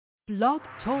Blog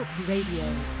Talk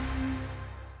Radio.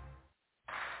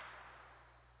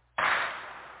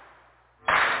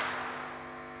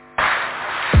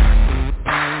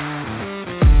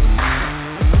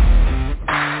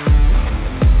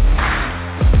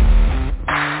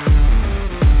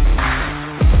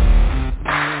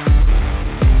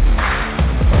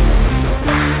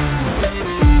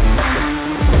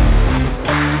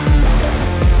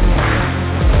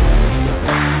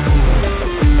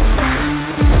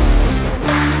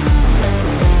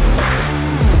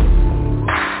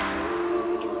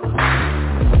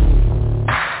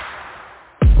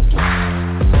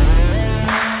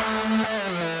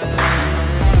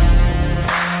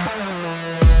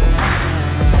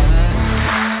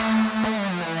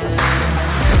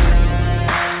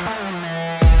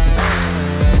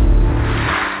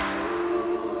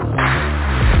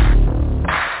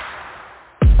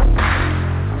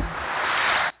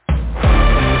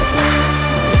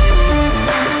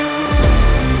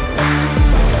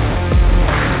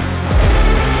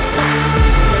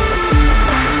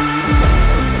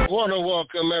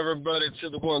 To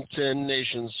the 110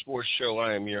 Nation Sports Show.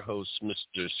 I am your host,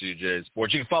 Mr. CJ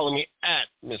Sports. You can follow me at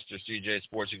Mr. CJ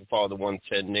Sports. You can follow the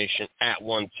 110 Nation at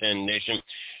 110 Nation.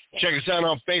 Check us out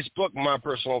on Facebook, my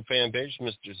personal fan page,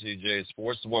 Mr. CJ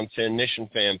Sports, the 110 Nation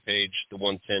fan page, the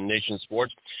 110 Nation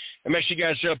Sports. And make sure you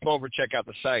guys jump over, check out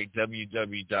the site,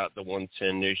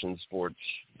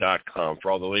 www.the110nationsports.com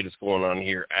for all the latest going on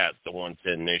here at the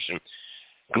 110 Nation.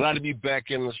 Glad to be back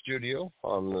in the studio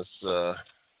on this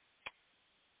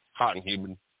hot and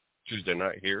humid Tuesday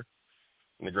night here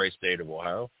in the great state of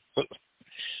Ohio. It's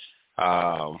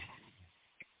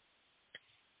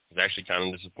actually kind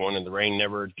of disappointing. The rain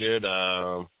never did.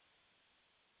 Kind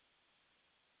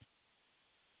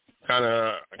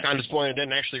of disappointed it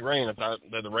didn't actually rain. I thought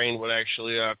that the rain would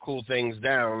actually cool things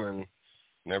down, and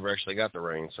never actually got the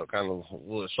rain. So kind of a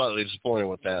little slightly disappointed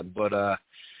with that. But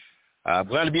I'm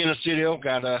glad to be in the studio.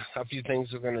 Got a few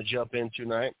things we're going to jump in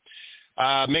tonight.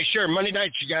 Make sure Monday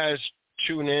night you guys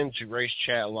tune in to Race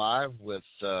Chat Live with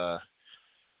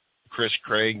Chris,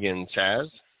 Craig, and Taz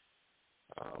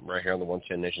right here on the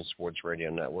 110 Nation Sports Radio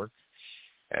Network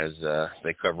as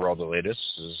they cover all the latest.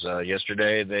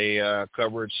 Yesterday they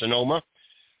covered Sonoma,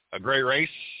 a great race.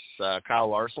 Kyle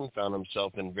Larson found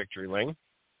himself in victory lane.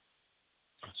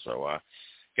 So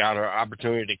got an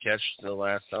opportunity to catch the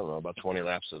last, about 20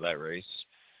 laps of that race.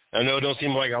 I know it don't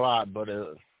seem like a lot, but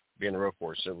being a road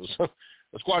course, it was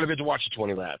quite a bit to watch the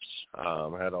 20 laps. I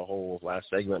had a whole last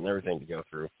segment and everything to go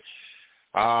through.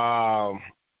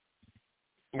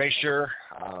 Make sure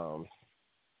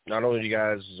not only do you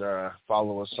guys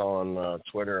follow us on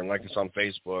Twitter and like us on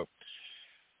Facebook,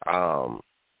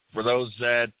 for those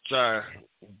that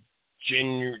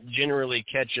generally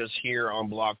catch us here on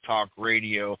Blog Talk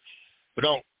Radio, but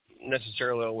don't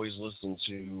necessarily always listen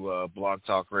to Blog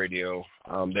Talk Radio.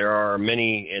 There are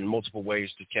many and multiple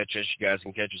ways to catch us. You guys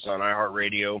can catch us on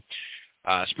iHeartRadio,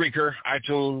 Spreaker,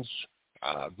 iTunes,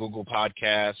 Google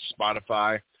Podcasts,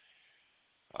 Spotify,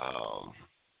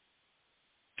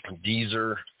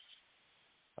 Deezer,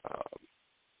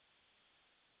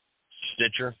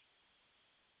 Stitcher.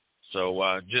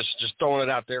 So just throwing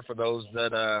it out there for those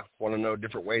that want to know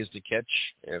different ways to catch.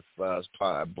 If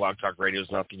Blog Talk Radio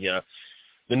is not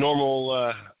the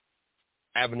normal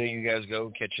avenue you guys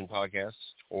go catching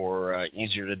podcasts, or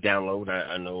easier to download.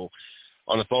 I know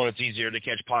on the phone it's easier to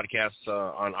catch podcasts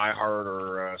on iHeart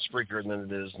or Spreaker than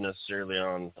it is necessarily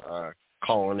on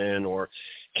calling in or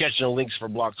catching the links for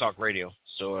Blog Talk Radio.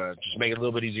 So just make it a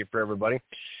little bit easier for everybody.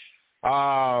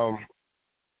 A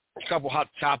couple hot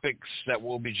topics that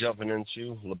we'll be jumping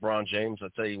into. LeBron James, I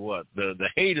tell you what, the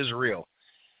hate is real.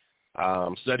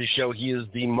 Studies show he is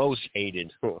the most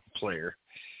hated player.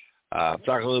 Talk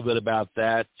a little bit about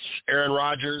that. Aaron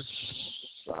Rodgers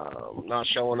not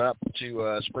showing up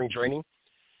to spring training,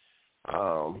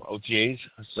 OTAs.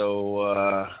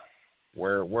 So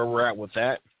where we're at with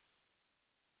that.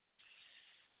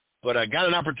 But I got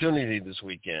an opportunity this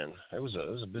weekend. It was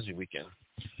a busy weekend.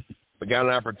 But got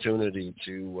an opportunity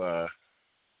to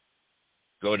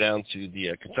go down to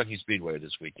the Kentucky Speedway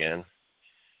this weekend.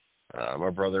 My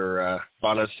brother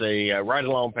bought us a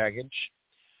ride-along package.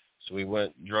 So we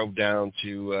drove down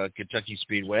to Kentucky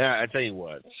Speedway. I tell you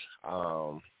what,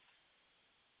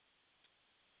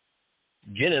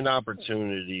 get an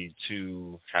opportunity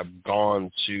to have gone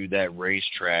to that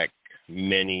racetrack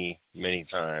many, many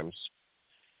times.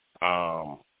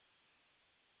 And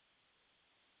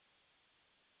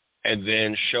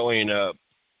then showing up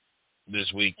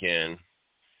this weekend,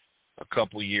 a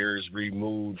couple years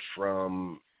removed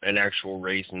from an actual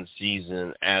racing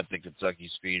season at the Kentucky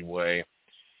Speedway,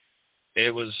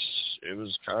 it was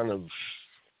kind of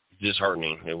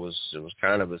disheartening. It was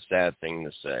kind of a sad thing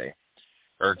to say,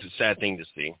 or a sad thing to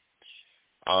see.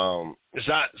 It's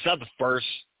not the first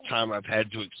time I've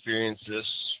had to experience this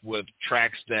with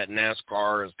tracks that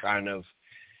NASCAR has kind of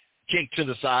kicked to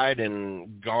the side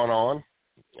and gone on,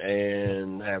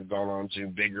 and have gone on to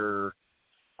bigger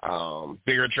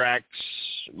tracks,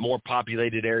 more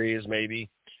populated areas, maybe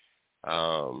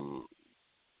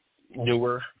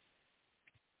newer.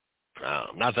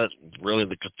 Not that really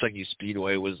the Kentucky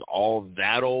Speedway was all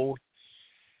that old,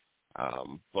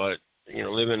 but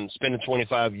spending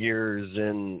 25 years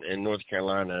in North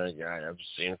Carolina, I've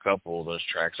seen a couple of those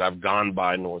tracks. I've gone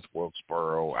by North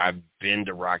Wilkesboro. I've been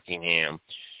to Rockingham.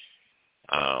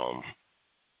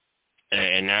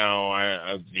 And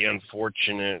now the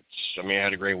unfortunate, I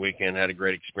had a great weekend, had a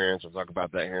great experience. I'll talk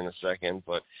about that here in a second,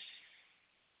 but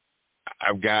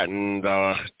I've gotten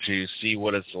to see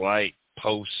what it's like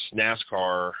post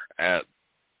NASCAR at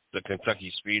the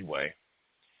Kentucky Speedway.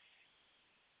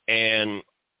 And,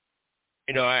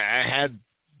 I had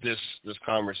this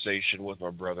conversation with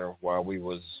my brother while we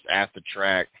was at the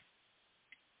track.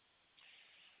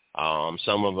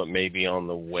 Some of it may be on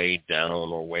the way down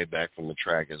or way back from the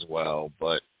track as well.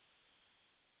 But,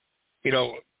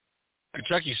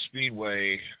 Kentucky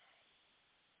Speedway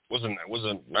was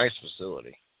a nice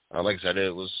facility. Like I said,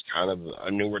 it was kind of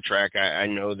a newer track. I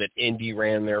know that Indy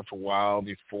ran there for a while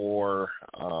before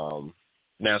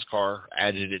NASCAR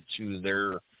added it to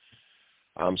their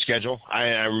schedule. I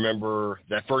remember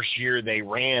that first year they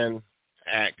ran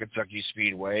at Kentucky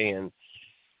Speedway and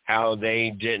how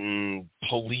they didn't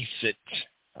police it,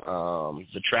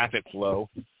 the traffic flow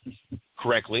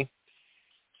correctly.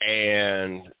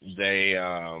 And they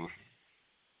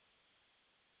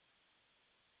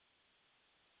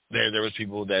there was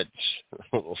people that,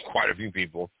 quite a few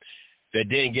people, that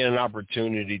didn't get an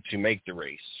opportunity to make the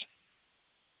race.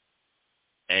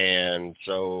 And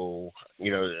so,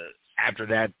 after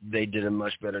that, they did a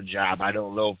much better job. I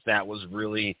don't know if that was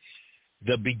really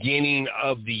the beginning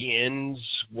of the ends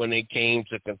when it came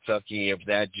to Kentucky, if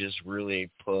that just really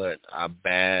put a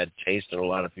bad taste in a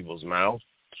lot of people's mouths.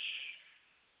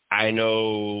 I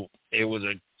know it was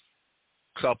a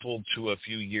couple to a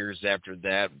few years after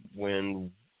that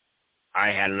when I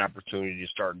had an opportunity to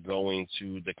start going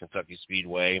to the Kentucky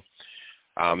Speedway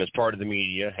as part of the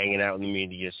media, hanging out in the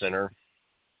media center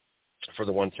for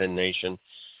the 110 Nation.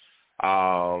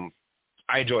 I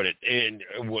enjoyed it.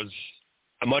 It was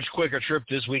a much quicker trip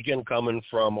this weekend coming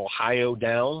from Ohio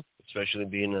down, especially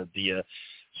being at the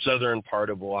southern part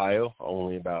of Ohio,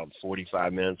 only about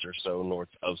 45 minutes or so north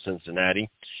of Cincinnati,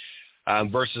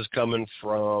 versus coming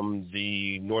from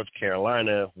the North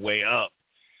Carolina way up.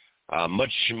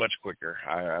 Much quicker.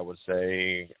 I would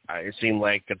say it seemed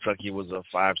like Kentucky was a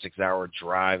 5-6 hour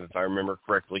drive, if I remember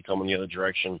correctly, coming the other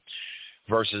direction,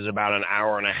 versus about an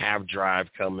hour and a half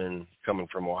drive coming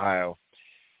from Ohio.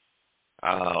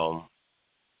 The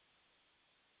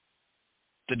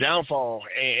downfall,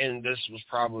 and this was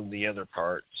probably the other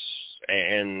parts,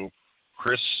 and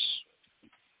Chris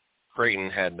Creighton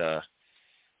had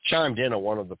chimed in on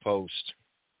one of the posts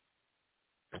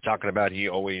talking about he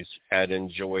always had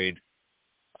enjoyed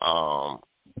the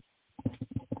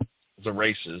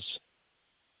races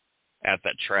at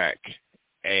that track.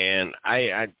 And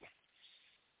I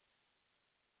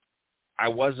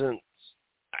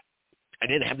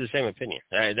didn't have the same opinion.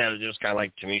 That was just kind of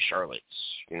like, to me, Charlotte's,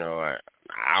 an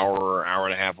hour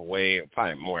and a half away,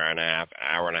 probably more hour and a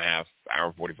half, hour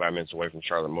and 45 minutes away from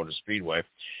Charlotte Motor Speedway.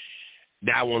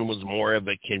 That one was more of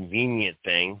a convenient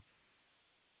thing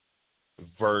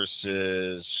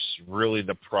versus really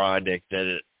the product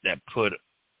that put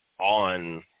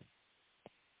on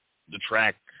the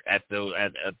track at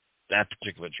that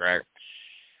particular track.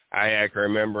 I can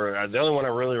remember, the only one I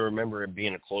really remember it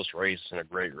being a close race and a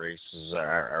great race is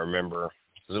I remember,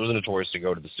 because it was notorious to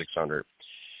go to the 600.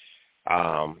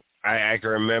 I can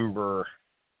remember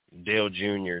Dale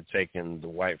Jr. taking the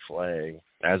white flag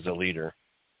as the leader.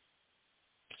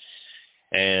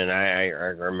 And I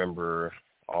remember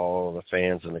all the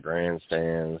fans in the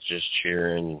grandstands just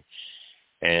cheering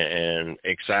and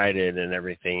excited and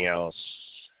everything else.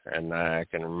 And I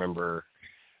can remember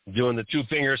doing the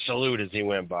 2-finger salute as he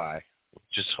went by,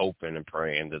 just hoping and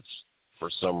praying that for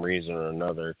some reason or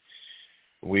another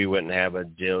we wouldn't have a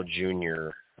Dale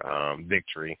Jr.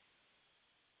 Victory.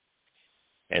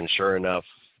 And sure enough,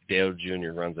 Dale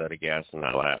Jr. runs out of gas in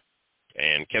that lap.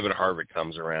 And Kevin Harvick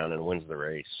comes around and wins the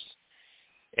race.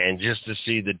 And just to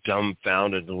see the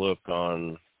dumbfounded look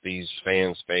on these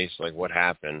fans' face, like, what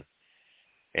happened?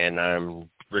 And I'm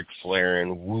Ric Flair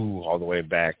and woo all the way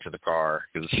back to the car,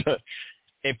 because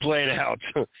it played out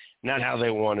not how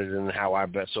they wanted and how I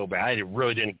bet so bad. I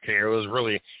really didn't care. It was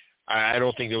really, I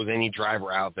don't think there was any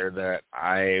driver out there that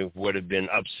I would have been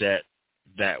upset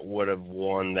that would have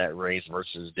won that race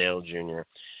versus Dale Jr.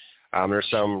 There's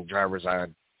some drivers I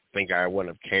think I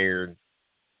wouldn't have cared.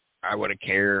 I would have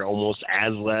cared almost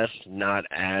as less,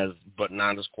 but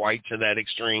not as quite to that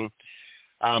extreme.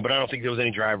 But I don't think there was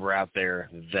any driver out there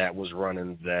that was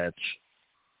running that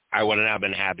I would have not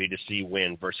been happy to see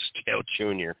win versus Dale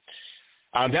Jr.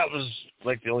 That was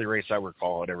like the only race I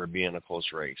recall it ever being a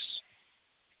close race.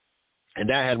 And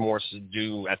that had more to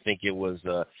do, I think it was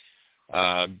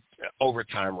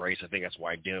overtime race. I think that's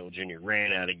why Dale Jr.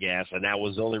 ran out of gas, and that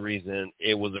was the only reason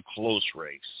it was a close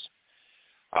race.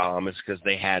 It's because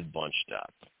they had bunched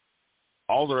up.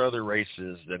 All the other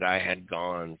races that I had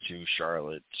gone to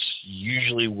Charlotte,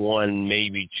 usually one,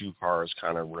 maybe two cars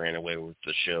kind of ran away with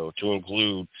the show, to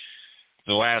include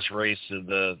the last race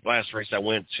I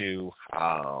went to,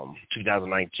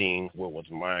 2019,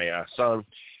 with my son.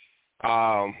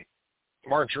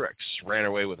 Martin Truex ran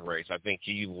away with the race. I think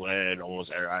he led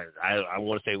almost, I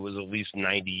want to say it was at least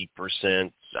 90%.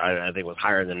 I think it was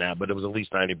higher than that, but it was at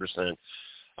least 90%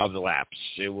 of the laps.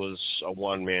 It was a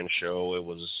one-man show. It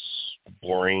was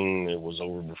boring. It was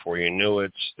over before you knew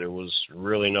it. There was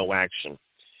really no action.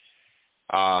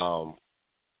 I've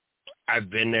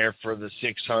been there for the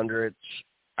 600.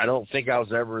 I don't think I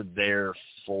was ever there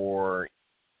for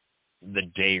the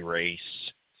day race.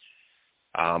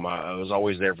 I was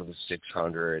always there for the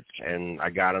 600, and I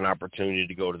got an opportunity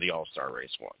to go to the All-Star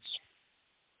race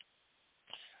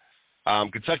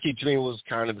once. Kentucky, to me, was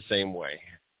kind of the same way.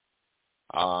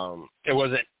 It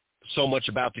wasn't so much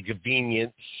about the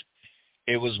convenience.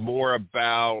 It was more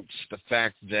about the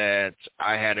fact that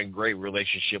I had a great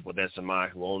relationship with SMI,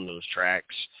 who owned those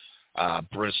tracks,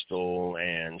 Bristol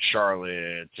and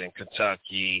Charlotte and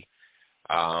Kentucky,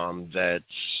 that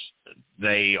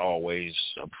they always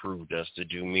approved us to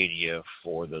do media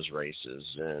for those races.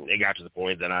 And it got to the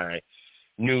point that I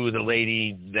knew the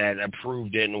lady that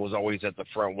approved it and was always at the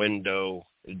front window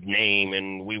name,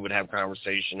 and we would have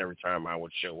conversation every time I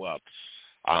would show up.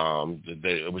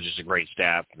 It was just a great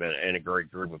staff and a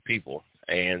great group of people.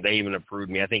 And they even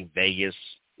approved me. I think Vegas,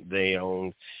 they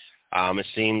owned. It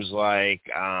seems like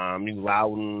New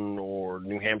Loudon or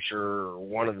New Hampshire, or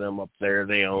one of them up there,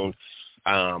 they owned.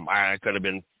 I could have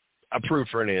been approved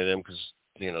for any of them because,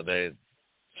 you know, the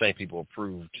same people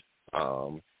approved.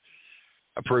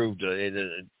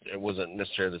 It wasn't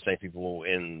necessarily the same people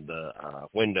in the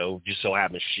window. Just so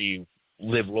happens she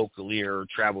lived locally or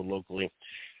traveled locally.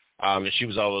 If she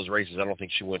was all those races, I don't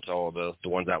think she went to all the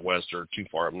ones out west or too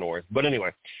far up north. But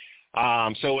anyway,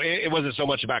 so it wasn't so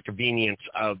much about convenience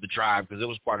of the drive, because it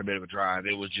was quite a bit of a drive.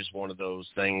 It was just one of those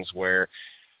things where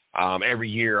every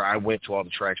year I went to all the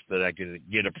tracks that I could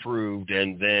get approved,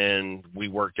 and then we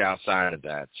worked outside of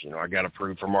that. You know, I got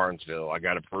approved for Martinsville. I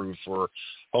got approved for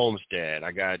Homestead.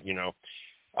 I got, you know,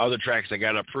 other tracks I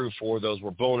got approved for. Those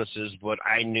were bonuses, but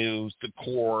I knew the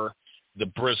core, the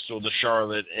Bristol, the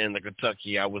Charlotte, and the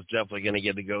Kentucky, I was definitely going to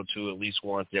get to go to at least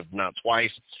once, if not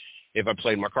twice, if I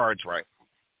played my cards right.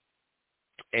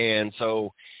 And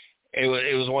so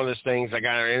it was one of those things I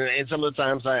got, and some of the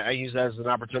times I used that as an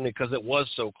opportunity because it was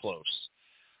so close.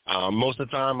 Most of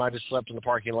the time I just slept in the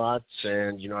parking lots,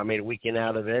 and, you know, I made a weekend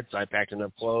out of it. So I packed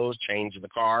enough clothes, changed the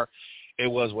car. It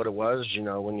was what it was. You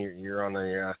know, when you're on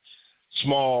a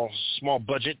small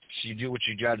budget, you do what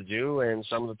you got to do. And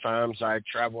some of the times I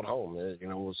traveled home. It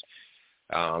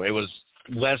was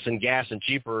less in gas and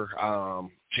cheaper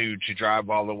to drive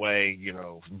all the way, you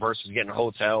know, versus getting a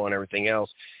hotel and everything else.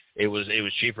 It was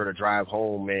cheaper to drive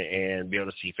home and be able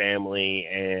to see family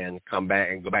and come back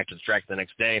and go back to the track the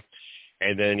next day,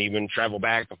 and then even travel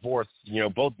back and forth, you know,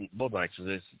 both nights.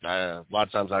 A lot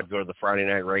of times I'd go to the Friday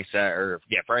night race,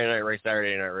 Friday night race,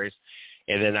 Saturday night race,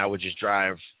 and then I would just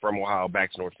drive from Ohio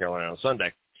back to North Carolina on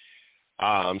Sunday.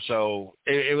 So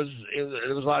it was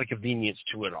a lot of convenience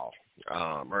to it all,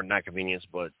 or not convenience,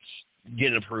 but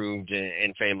getting approved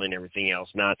and family and everything else.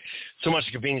 Not so much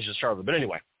the convenience of Charlotte, but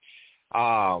anyway.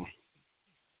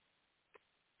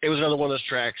 It was another one of those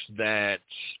tracks that,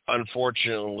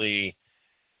 unfortunately,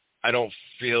 I don't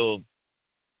feel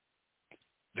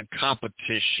the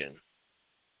competition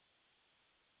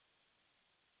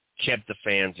kept the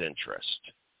fans' interest.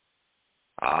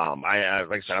 Like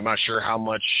I said, I'm not sure how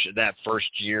much that first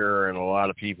year, and a lot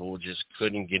of people just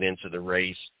couldn't get into the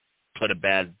race, put a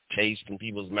bad taste in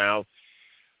people's mouth,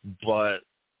 but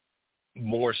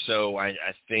more so, I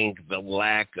think the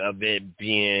lack of it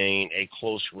being a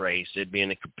close race, it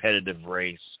being a competitive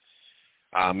race,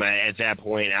 At that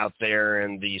point out there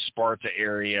in the Sparta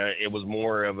area, it was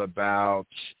more of about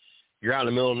you're out in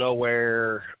the middle of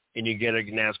nowhere and you get a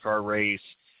NASCAR race.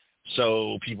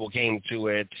 So people came to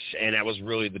it, and that was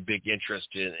really the big interest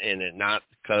in it, not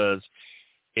because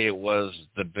it was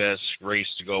the best race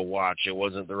to go watch. It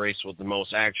wasn't the race with the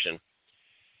most action.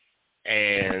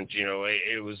 And,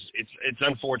 it's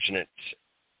unfortunate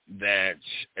that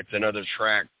it's another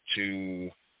track to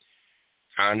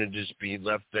kind of just be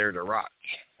left there to rot.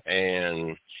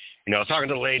 And, I was talking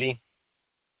to the lady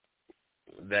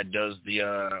that does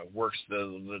works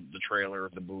the trailer,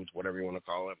 the booth, whatever you want to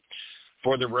call it,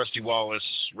 for the Rusty Wallace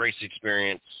race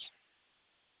experience.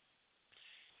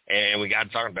 And we got to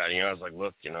talking about it. I was like,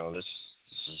 look, this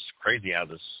is crazy how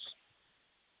this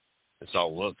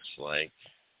all looks like.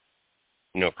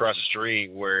 Across the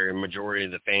street where majority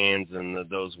of the fans and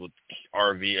those with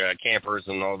RV campers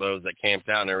and all those that camped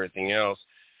out and everything else,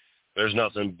 there's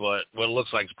nothing but what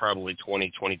looks like it's probably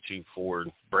 2022 Ford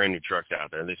brand new trucks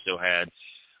out there. They still had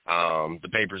the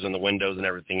papers in the windows and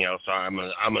everything else. So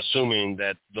I'm assuming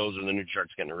that those are the new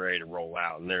trucks getting ready to roll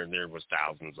out, and there was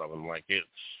thousands of them. Like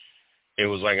it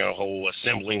was like a whole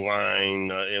assembly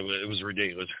line. It was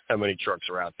ridiculous how many trucks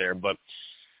are out there, but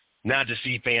not to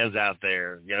see fans out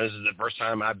there. This is the first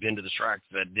time I've been to the track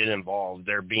that did involve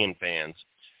there being fans.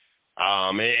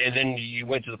 And then you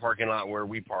went to the parking lot where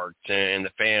we parked, and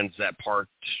the fans that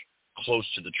parked close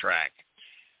to the track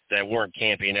that weren't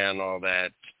camping out and all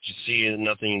that, you see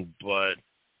nothing but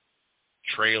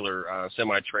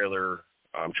semi-trailer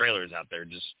trailers out there,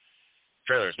 just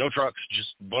trailers, no trucks,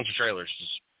 just a bunch of trailers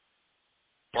just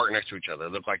parked next to each other.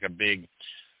 It looked like a big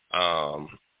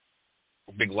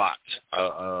lot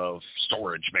of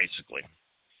storage, basically.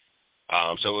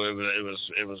 So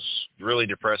it was really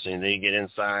depressing. Then you get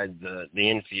inside the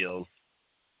infield,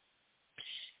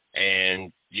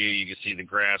 and you can see the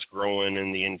grass growing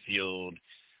in the infield,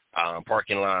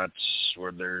 parking lots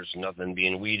where there's nothing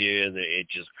being weeded. It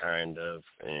just kind of,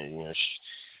 and like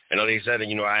I said,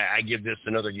 I give this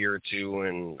another year or two,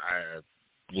 and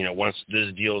once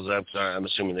this deal's up, so I'm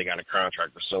assuming they got a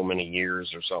contract for so many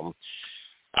years or something.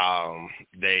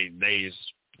 They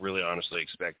just really honestly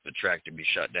expect the track to be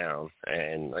shut down,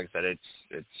 and like I said,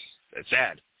 it's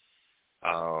sad.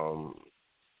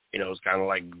 It's kind of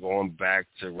like going back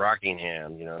to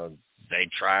Rockingham.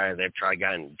 They've tried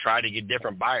to get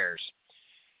different buyers,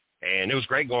 and it was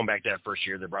great going back that first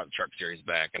year. They brought the Truck Series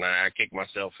back, and I kicked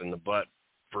myself in the butt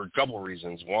for a couple of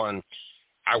reasons. One,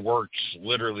 I worked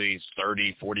literally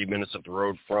 30, 40 minutes up the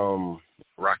road from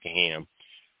Rockingham.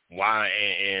 Why?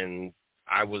 And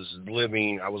I was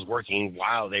working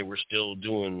while they were still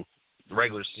doing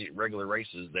regular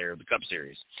races there, the Cup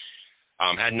Series.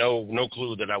 Had no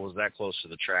clue that I was that close to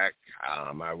the track.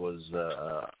 I was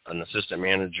an assistant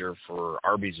manager for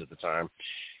Arby's at the time,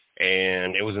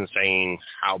 and it was insane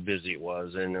how busy it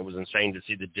was, and it was insane to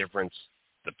see the difference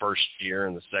the first year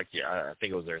and the second. I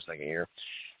think it was their second year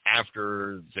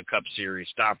after the Cup Series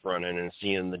stopped running, and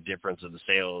seeing the difference of the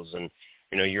sales. And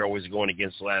you're always going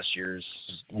against last year's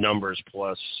numbers,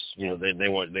 plus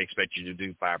they expect you to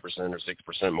do 5% or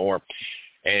 6% more.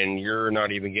 And you're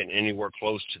not even getting anywhere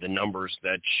close to the numbers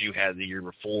that you had the year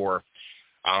before.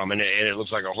 And it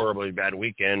looks like a horribly bad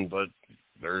weekend, but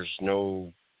there's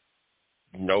no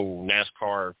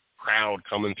NASCAR crowd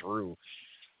coming through.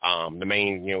 The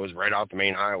main, it was right off the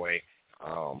main highway.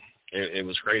 It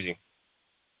was crazy.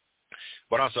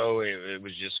 But also it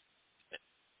was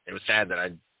sad that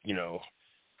I,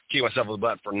 kick myself in the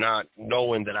butt for not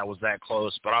knowing that I was that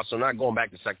close, but also not going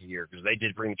back the second year, because they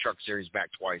did bring the Truck Series back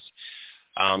twice.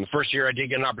 The first year I did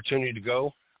get an opportunity to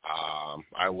go.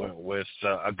 I went with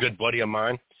a good buddy of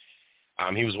mine.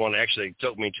 He was one that actually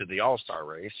took me to the All-Star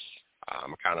race. I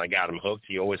kind of got him hooked.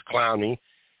 He always clowned me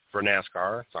for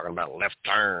NASCAR, talking about left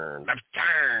turn.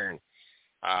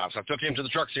 So I took him to the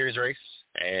Truck Series race,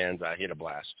 and he had a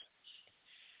blast.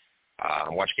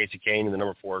 Watched Casey Kane in the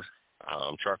number 4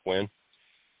 truck win.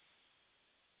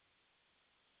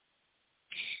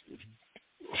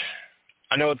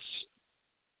 I know it's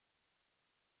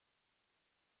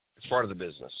part of the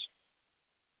business.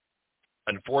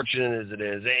 Unfortunate as it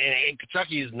is, and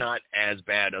Kentucky is not as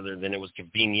bad, other than it was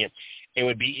convenient. It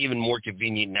would be even more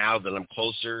convenient now that I'm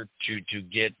closer to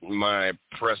get my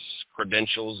press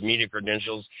credentials, media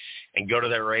credentials, and go to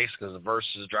that race, because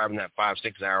versus driving that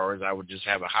 5-6 hours, I would just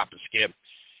have a hop and skip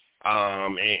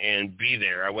and be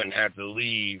there. I wouldn't have to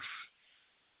leave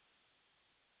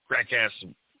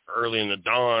Gradcast early in the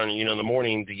dawn, in the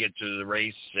morning to get to the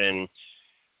race, and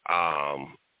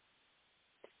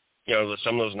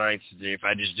some of those nights, if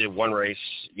I just did one race,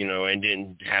 and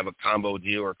didn't have a combo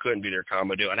deal or couldn't do their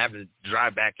combo deal, I'd have to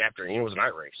drive back after. It was a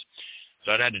night race.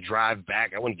 So I'd have to drive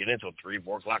back. I wouldn't get in until 3,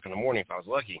 4 o'clock in the morning if I was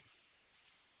lucky.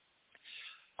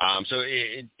 So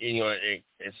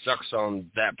it sucks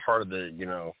on that part of the,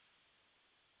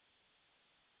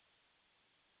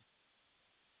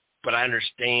 but I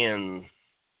understand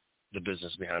the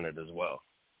business behind it as well.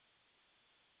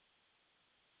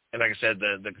 And like I said,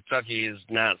 the Kentucky is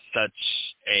not such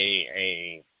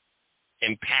a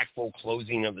impactful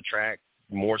closing of the track,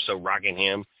 more so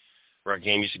Rockingham.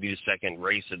 Rockingham used to be the second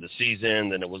race of the season,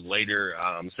 then it was later.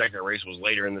 The second race was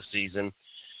later in the season.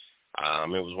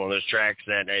 It was one of those tracks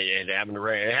that it happened to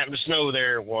rain. It happened to snow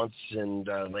there once in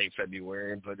late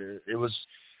February, but it was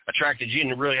a track that you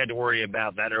didn't really have to worry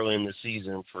about that early in the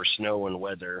season for snow and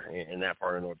weather in that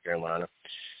part of North Carolina.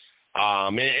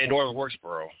 In North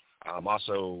Wilkesboro,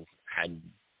 also had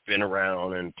been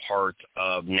around and part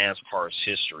of NASCAR's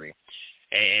history.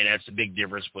 And that's a big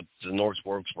difference with the North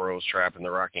Wilkesboro's track and the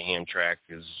Rockingham track,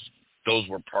 is those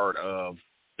were part of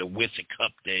the Witsit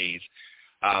Cup days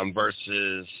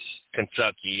versus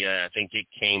Kentucky. I think it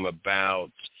came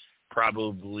about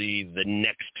probably the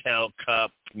Nextel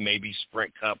Cup, maybe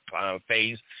Sprint Cup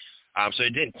phase. So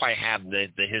it didn't quite have the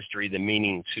history, the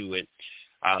meaning to it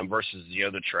versus the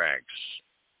other tracks.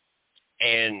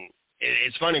 And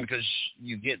it's funny because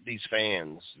you get these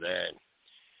fans that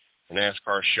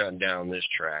NASCAR shutting down this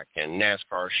track and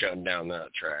NASCAR shutting down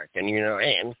that track. And,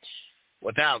 and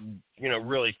without,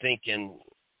 really thinking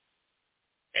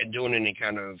and doing any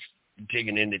kind of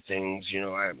digging into things,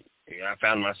 I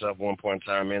found myself at one point in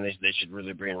time, man, they should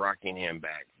really bring Rockingham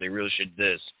back. They really should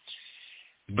this.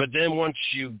 But then once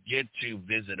you get to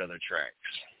visit other tracks,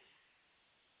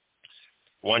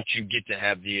 once you get to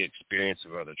have the experience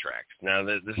of other tracks. Now,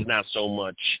 this is not so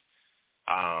much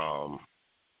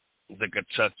the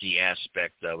Kentucky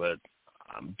aspect of it,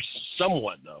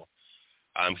 somewhat, though.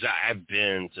 Because I've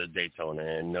been to Daytona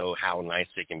and know how nice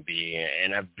it can be,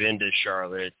 and I've been to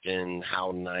Charlotte and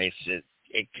how nice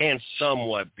it can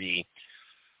somewhat be.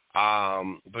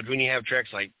 But when you have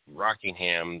tracks like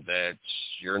Rockingham that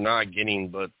you're not getting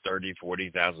but 30,000,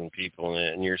 40,000 people,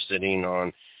 and you're sitting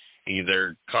on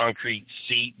either concrete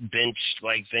seat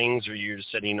bench-like things, or you're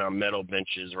sitting on metal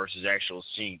benches versus actual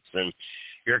seats, and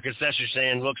your concession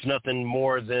stand looks nothing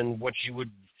more than what you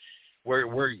would,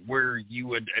 where you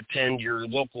would attend your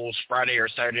locals Friday or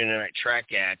Saturday night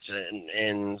track at,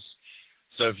 and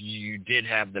so if you did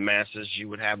have the masses, you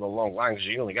would have a long line because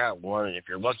you only got one, if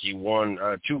you're lucky,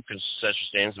 2 concession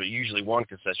stands, but usually one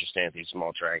concession stand at these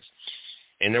small tracks,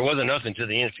 and there wasn't nothing to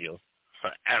the infield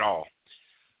at all.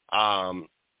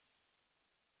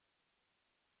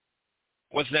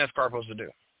 What's NASCAR supposed to do?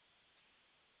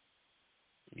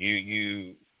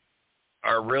 You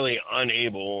are really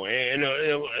unable, and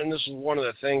this is one of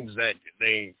the things that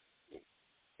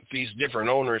these different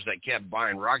owners that kept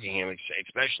buying Rockingham,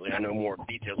 especially, I know more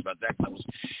details about that. That was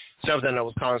something that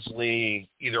was constantly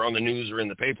either on the news or in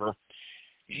the paper.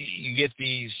 You get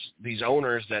these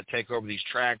owners that take over these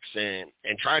tracks and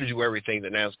try to do everything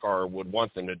that NASCAR would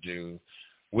want them to do,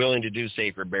 willing to do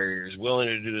safer barriers, willing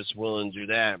to do this, willing to do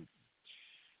that.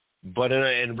 But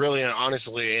and really,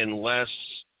 honestly, unless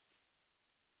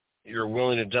you're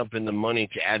willing to dump in the money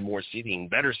to add more seating,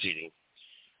 better seating,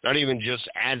 not even just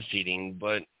add seating,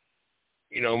 but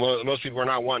most people are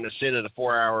not wanting to sit at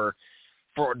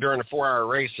during a 4-hour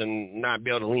race and not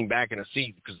be able to lean back in a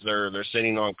seat because they're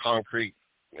sitting on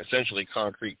essentially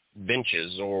concrete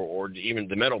benches or even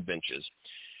the metal benches.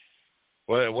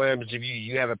 What happens if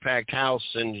you have a packed house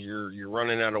and you're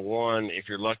running out of one, if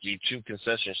you're lucky, 2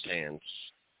 concession stands?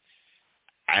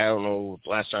 I don't know the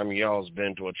last time y'all has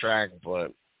been to a track,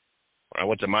 but when I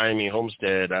went to Miami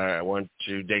Homestead, I went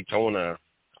to Daytona,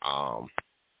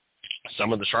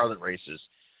 some of the Charlotte races,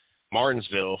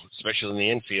 Martinsville, especially in the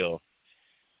infield.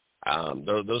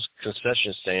 Those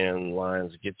concession stand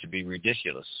lines get to be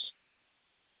ridiculous.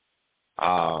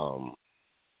 We're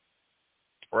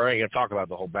not going to talk about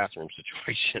the whole bathroom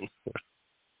situation.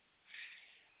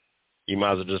 You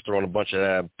might as well just throw in a bunch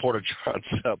of porta-johns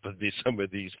up at some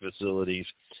of these facilities.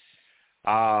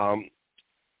 And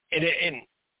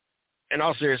in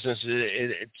all seriousness,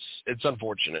 it's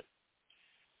unfortunate.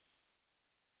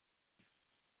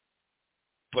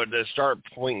 But to start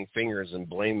pointing fingers and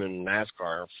blaming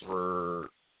NASCAR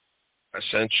for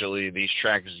essentially these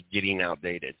tracks getting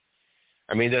outdated.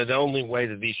 I mean, the only way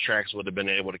that these tracks would have been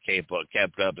able to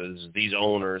kept up is these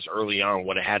owners early on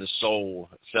would have had to sell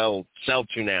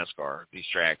to NASCAR these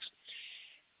tracks,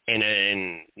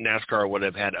 and NASCAR would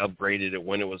have had upgraded it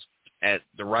when it was at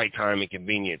the right time and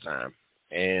convenient time.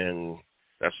 And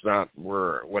That's not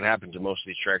what happened to most of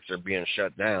these tracks are being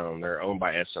shut down. They're owned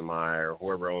by SMI or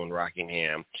whoever owned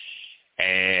Rockingham.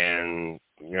 And,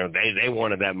 they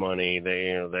wanted that money.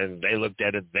 They looked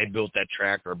at it. They built that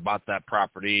track or bought that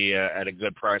property at a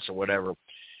good price or whatever.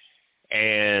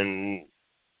 And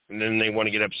then they want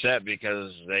to get upset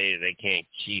because they can't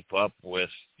keep up with,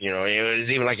 it was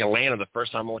even like Atlanta. The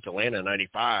first time I went to Atlanta in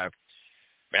 95,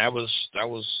 that was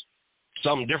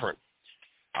something different.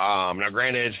 Now,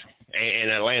 granted,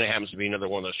 and Atlanta happens to be another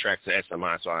one of those tracks at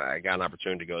SMI, so I got an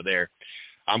opportunity to go there.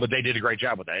 But they did a great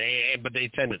job with that. But the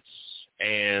attendance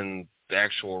and the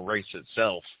actual race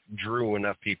itself drew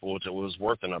enough people to it was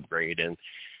worth an upgrade. And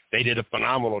they did a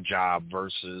phenomenal job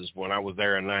versus when I was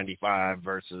there in 95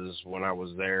 versus when I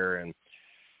was there in,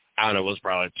 I don't know, it was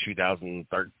probably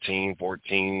 2013,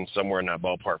 14, somewhere in that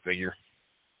ballpark figure.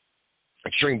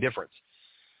 Extreme difference.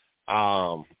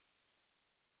 But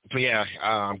yeah,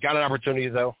 got an opportunity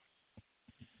though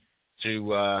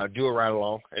to do a ride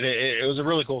along, and it was a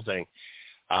really cool thing.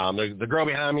 The girl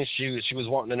behind me, she was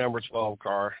wanting the number 12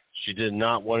 car. She did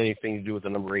not want anything to do with the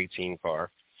number 18 car.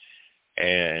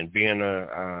 And being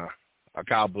a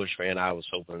Kyle Busch fan, I was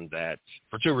hoping that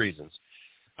for two reasons,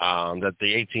 that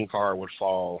the 18 car would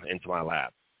fall into my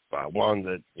lap. One,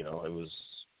 that it was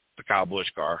the Kyle Busch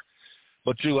car.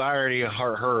 But two, I already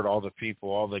heard all the people,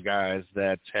 all the guys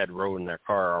that had rode in that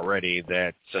car already,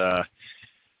 that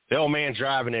the old man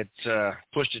driving it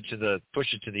pushed it to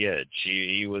the edge.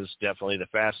 He was definitely the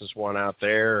fastest one out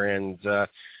there, and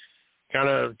kind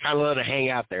of let it hang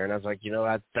out there. And I was like,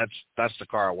 that's the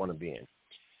car I want to be in.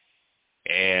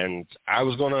 And I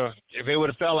was gonna, if it would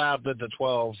have fell out that the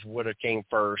 12 would have came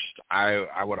first,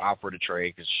 I would offer to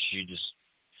trade because she just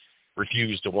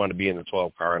refused to want to be in the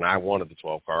 12 car, and I wanted the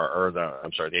 12 car, or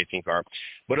the 18 car.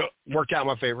 But it worked out in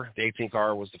my favor. The 18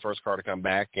 car was the first car to come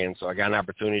back, and so I got an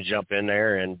opportunity to jump in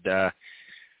there, and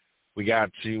we got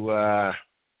to I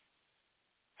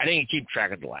didn't keep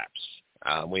track of the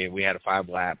laps. We had a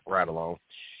 5-lap ride along,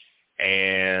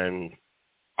 and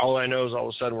all I know is all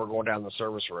of a sudden we're going down the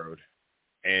service road,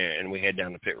 and we head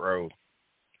down the pit road,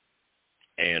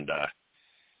 and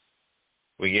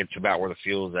we get to about where the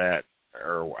fuel's at,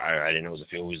 or I didn't know it was a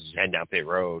fuel. He was heading down pit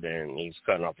road, and he's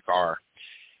cutting off the car.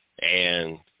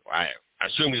 And I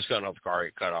assumed he was cutting off the car.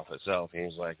 He cut off itself. And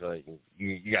he's like,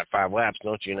 you got 5 laps,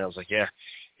 don't you? And I was like, yeah.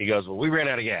 He goes, well, we ran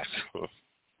out of gas.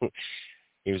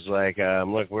 He was like,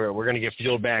 look, we're going to get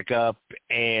fueled back up,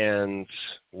 and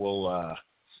we'll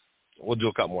do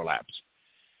a couple more laps.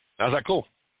 I was like, cool.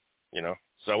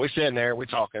 So we sitting there, we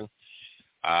talking.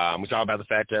 We talk about the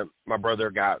fact that my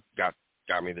brother got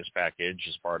me this package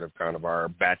as part of kind of our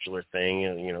bachelor thing,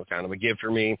 and kind of a gift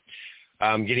for me.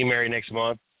 Getting married next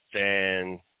month,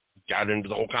 and got into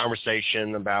the whole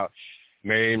conversation about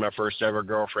marrying my first ever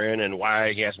girlfriend and why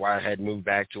I had moved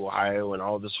back to Ohio and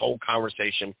all this whole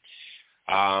conversation.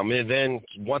 And then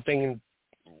one thing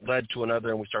led to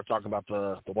another, and we started talking about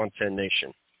the 110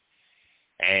 Nation,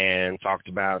 and talked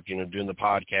about doing the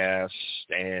podcast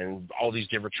and all these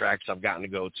different tracks I've gotten to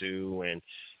go to, and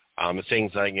the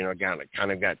things I, got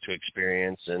to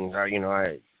experience. And,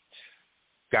 I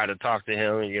got to talk to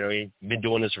him. He'd been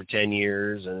doing this for 10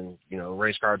 years and,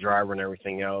 race car driver and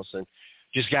everything else. And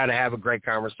just got to have a great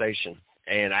conversation.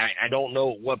 And I don't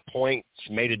know at what point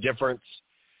made a difference.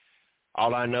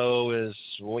 All I know is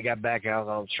when we got back out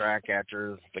on the track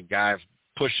after the guy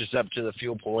pushed us up to the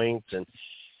fuel point and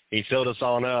he filled us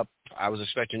on up, I was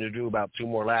expecting to do about 2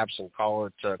 more laps and call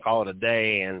it a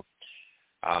day. And,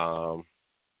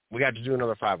 we got to do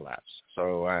another 5 laps.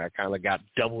 So I kind of got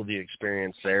double the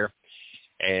experience there.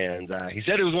 And he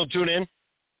said he was going to tune in.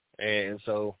 And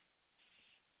so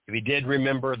if he did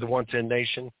remember the 110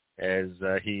 Nation, as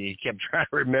he kept trying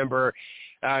to remember,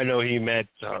 I know he met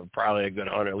probably a good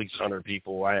 100, at least 100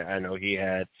 people. I know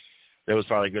there was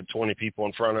probably a good 20 people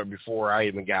in front of him before I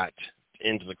even got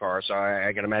into the car. So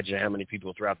I can imagine how many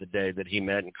people throughout the day that he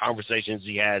met and conversations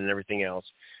he had and everything else.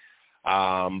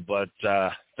 But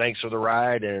thanks for the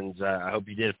ride, and I hope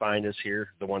you did find us here,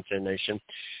 the 110 Nation.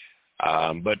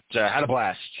 But had a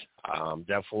blast.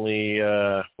 Definitely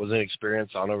was an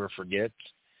experience I'll never forget.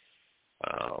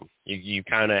 You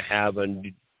kind of have a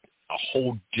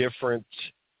whole different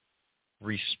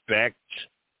respect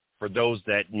for those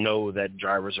that know that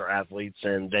drivers are athletes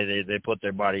and they put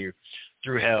their body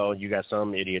through hell. You got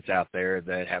some idiots out there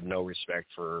that have no respect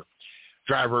for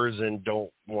drivers and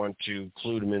don't want to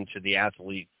include them into the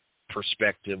athlete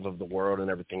perspective of the world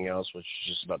and everything else, which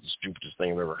is just about the stupidest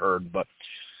thing I've ever heard. But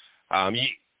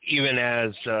even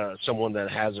as someone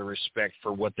that has a respect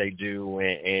for what they do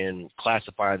and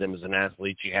classify them as an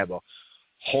athlete, you have a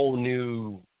whole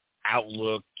new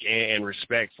outlook and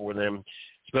respect for them,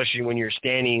 especially when you're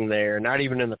standing there, not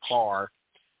even in the car,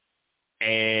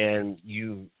 and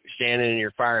you standing in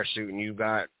your fire suit and you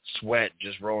got sweat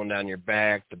just rolling down your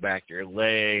back, the back of your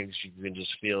legs. You can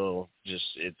just feel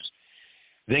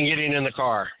then getting in the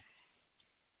car.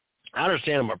 I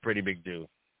understand I'm a pretty big dude.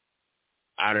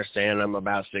 I understand I'm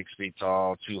about 6 feet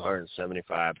tall,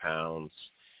 275 pounds,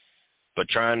 but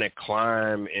trying to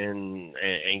climb in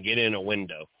and get in a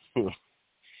window.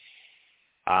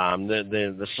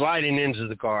 The sliding into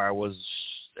the car was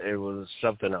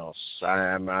something else.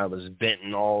 I was bent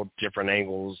in all different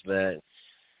angles that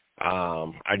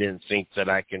I didn't think that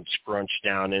I could scrunch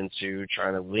down into,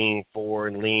 trying to lean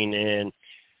forward, lean in,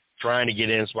 trying to get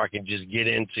in so I can just get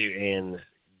into and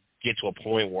get to a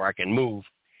point where I can move.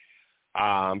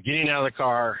 Getting out of the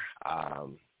car,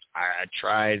 I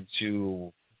tried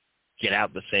to get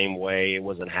out the same way. It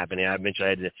wasn't happening. I eventually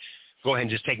had to go ahead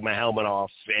and just take my helmet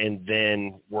off and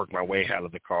then work my way out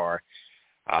of the car.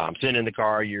 Sitting in the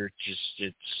car,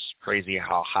 it's crazy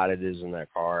how hot it is in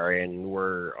that car, and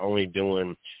we're only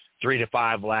doing 3 to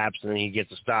 5 laps, and then you get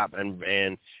to stop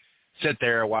and sit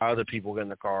there while other people get in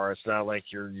the car. It's not like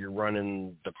you're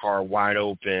running the car wide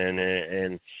open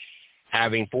and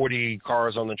having 40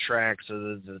 cars on the track,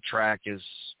 so the track has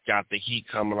got the heat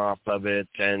coming off of it,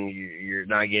 and you're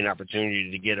not getting an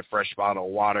opportunity to get a fresh bottle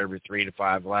of water every 3 to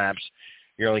 5 laps.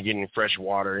 You're only getting fresh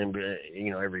water in,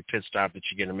 every pit stop that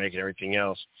you're going to make and everything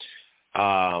else. So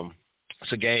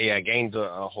I gained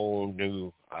a whole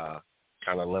new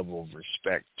kind of level of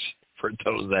respect for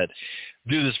those that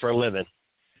do this for a living.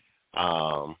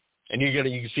 And you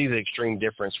can see the extreme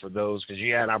difference for those, because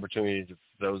you had an opportunity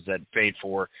for those that paid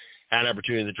for, had an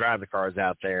opportunity to drive the cars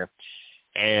out there,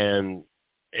 and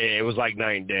it was like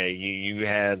night and day. You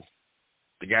had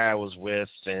the guy I was with,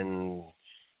 and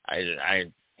I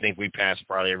think we passed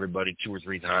probably everybody 2 or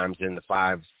 3 times in the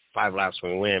five laps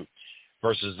we went,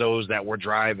 versus those that were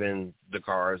driving the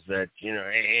cars that,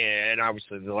 and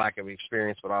obviously the lack of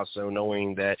experience, but also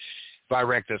knowing that if I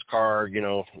wreck this car,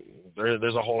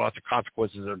 there's a whole lot of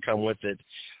consequences that come with it.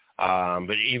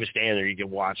 But even standing there, you can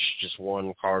watch just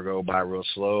one car go by real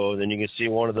slow. Then you can see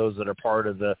one of those that are part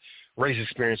of the race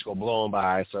experience go blowing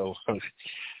by. So, but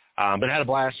I had a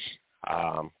blast.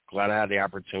 Glad I had the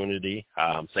opportunity.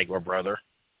 Thank my brother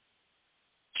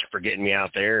for getting me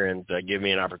out there and giving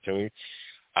me an opportunity.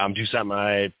 Do something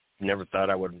I never thought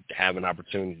I would have an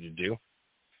opportunity to do.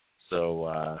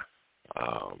 So,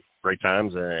 great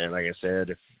times. And like I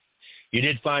said, if you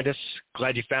did find us,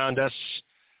 glad you found us.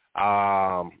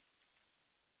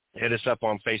 Hit us up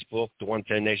on Facebook, the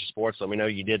 110 Nation Sports. Let me know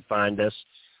you did find us.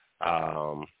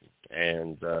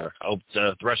 And I hope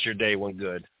the rest of your day went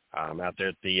good out there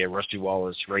at the Rusty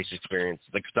Wallace Race Experience,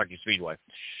 the Kentucky Speedway.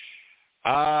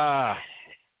 We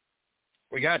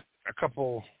got a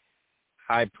couple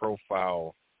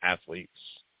high-profile athletes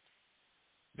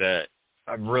that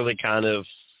have really kind of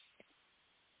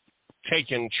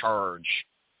taken charge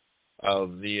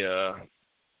of the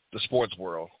sports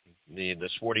world, the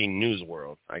sporting news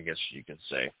world, I guess you could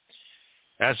say.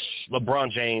 That's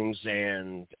LeBron James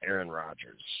and Aaron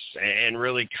Rodgers, and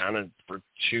really kind of for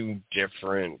 2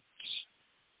 different,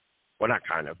 well, not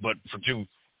kind of, but for 2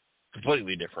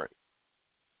 completely different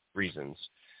reasons.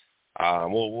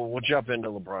 We'll jump into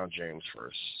LeBron James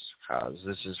first, because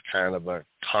this is kind of a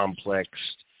complex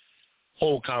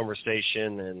whole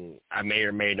conversation, and I may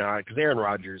or may not, because Aaron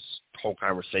Rodgers' whole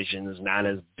conversation is not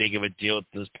as big of a deal at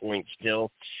this point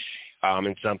still.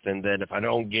 And something that if I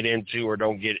don't get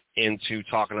into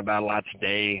talking about a lot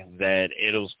today, that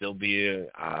it'll still be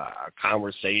a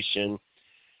conversation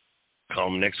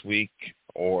come next week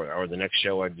or the next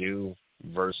show I do,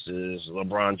 versus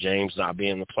LeBron James not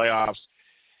being in the playoffs.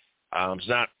 It's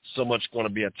not so much going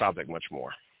to be a topic much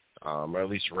more, or at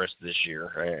least the rest of this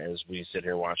year, as we sit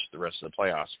here and watch the rest of the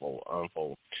playoffs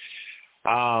unfold.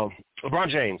 LeBron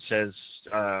James says,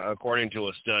 according to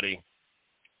a study,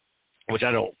 which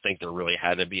I don't think there really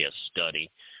had to be a study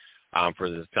for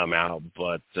this to come out,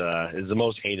 but is the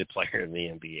most hated player in the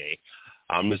NBA.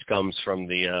 This comes from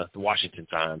the Washington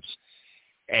Times.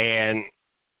 And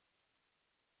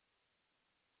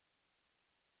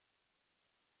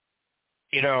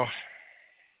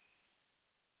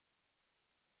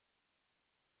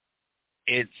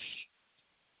it's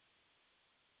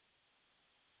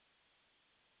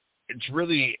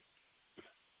really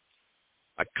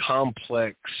a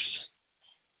complex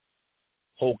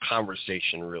whole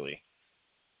conversation, really,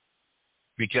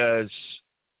 because,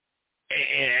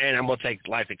 and I'm going to take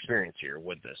life experience here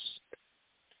with this.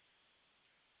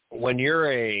 When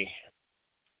you're a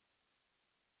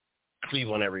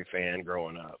Cleveland every fan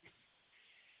growing up,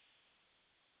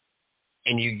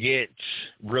 and you get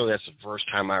really, that's the first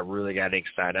time I really got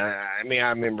excited. I mean, I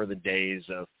remember the days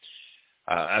of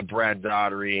Brad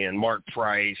Daugherty and Mark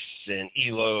Price and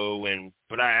Elo,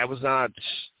 but I was not,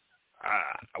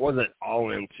 I wasn't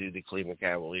all into the Cleveland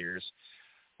Cavaliers.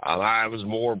 I was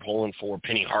more pulling for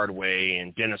Penny Hardaway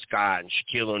and Dennis Scott and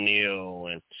Shaquille O'Neal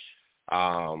and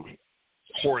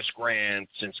Horace Grant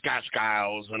and Scott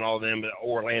Skiles and all them. But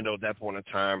Orlando at that point in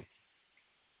time,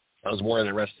 I was more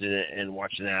interested in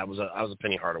watching that. I was a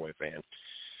Penny Hardaway fan.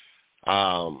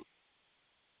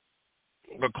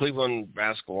 But Cleveland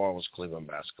basketball was Cleveland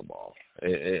basketball.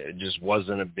 It just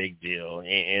wasn't a big deal.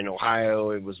 In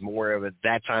Ohio, it was more of, at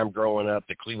that time growing up,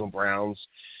 the Cleveland Browns,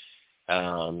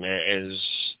 as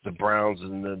the Browns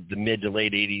in the mid to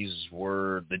late 80s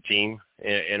were the team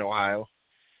in Ohio.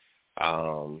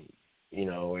 You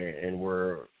know, and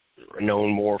were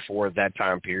known more for that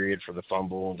time period for the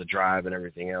fumble, the drive, and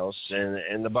everything else,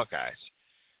 and the Buckeyes.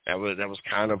 That was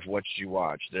kind of what you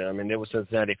watched. I mean, there were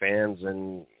Cincinnati fans,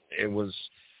 and it was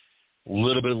a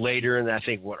little bit later in, I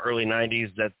think, early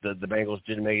 90s that the Bengals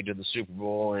did make it to the Super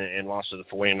Bowl and lost to the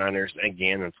 49ers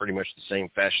again in pretty much the same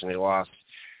fashion they lost.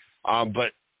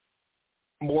 But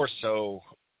more so,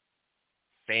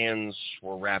 fans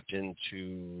were wrapped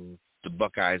into the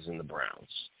Buckeyes and the Browns.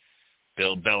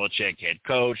 Bill Belichick head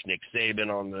coach, Nick Saban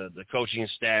on the coaching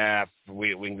staff.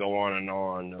 We can go on and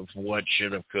on of what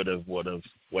should have, could have, would have,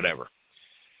 whatever.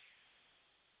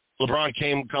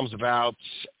 LeBron comes about,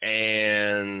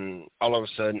 and all of a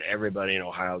sudden, everybody in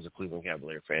Ohio is a Cleveland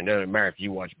Cavalier fan. It doesn't matter if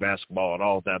you watch basketball at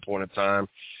all at that point in time.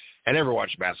 I never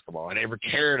watched basketball. I never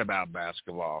cared about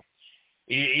basketball.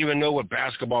 You even know what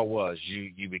basketball was.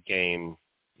 You became,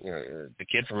 you know, the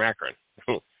kid from Akron.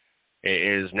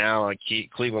 Is now a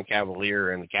Cleveland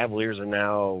Cavalier, and the Cavaliers are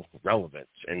now relevant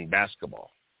in basketball.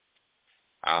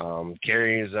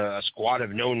 Carries a squad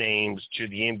of no-names to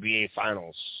the NBA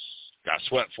Finals. Got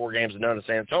swept 4-0 to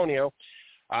San Antonio,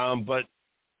 but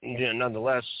you know,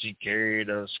 nonetheless, he carried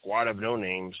a squad of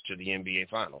no-names to the NBA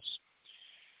Finals.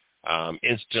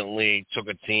 Instantly took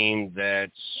a team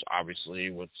that's obviously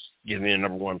what's giving me the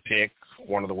number one pick,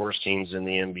 one of the worst teams in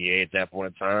the NBA at that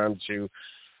point in time, to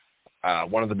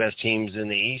one of the best teams in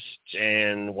the East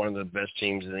and one of the best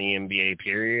teams in the NBA,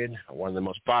 period, one of the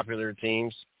most popular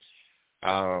teams.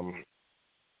 So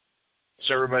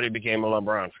everybody became a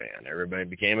LeBron fan. Everybody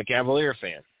became a Cavalier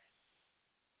fan.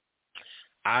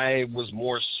 I was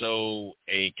more so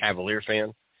a Cavalier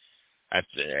fan. At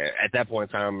that point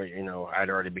in time, you know,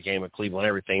 I'd already became a Cleveland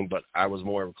everything, but I was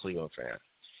more of a Cleveland fan.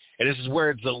 And this is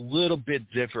where it's a little bit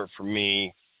different for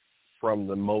me from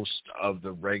the most of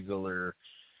the regular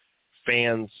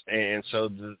fans, and so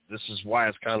this is why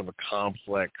it's kind of a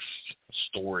complex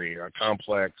story, or a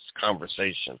complex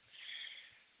conversation,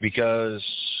 because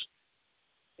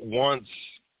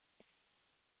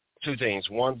two things.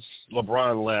 Once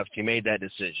LeBron left, he made that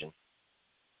decision.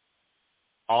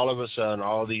 All of a sudden,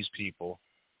 all these people,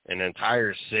 an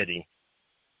entire city,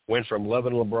 went from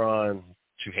loving LeBron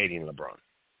to hating LeBron.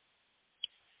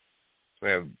 We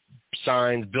have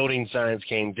signs, building signs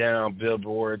came down,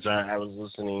 billboards. I was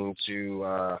listening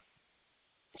to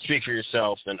Speak for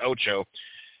Yourself and Ocho.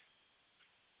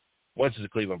 Went to the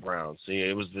Cleveland Browns. See,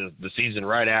 it was the season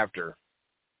right after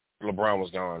LeBron was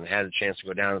gone. Had a chance to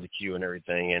go down to the queue and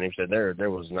everything, and he said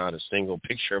there was not a single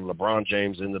picture of LeBron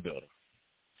James in the building.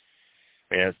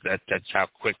 And that's how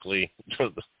quickly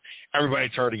everybody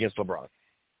turned against LeBron.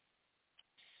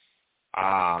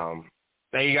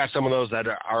 Now you got some of those that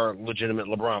are legitimate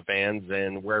LeBron fans,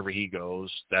 and wherever he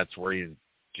goes, that's where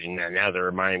now they're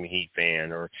a Miami Heat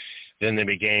fan, or then they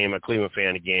became a Cleveland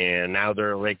fan again. Now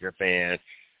they're a Laker fan.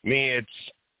 Me,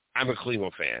 I'm a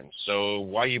Cleveland fan. So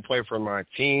while you play for my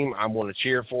team, I want to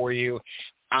cheer for you.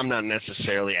 I'm not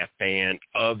necessarily a fan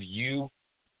of you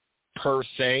per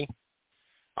se.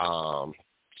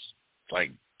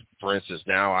 Like, for instance,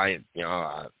 now I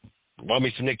love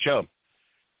me some Nick Chubb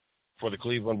for the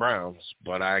Cleveland Browns,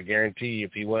 but I guarantee you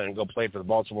if he went and go play for the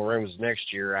Baltimore Ravens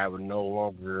next year, I would no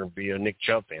longer be a Nick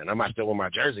Chubb fan. I might still wear my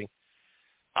jersey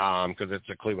because it's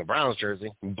a Cleveland Browns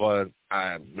jersey, but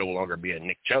I no longer be a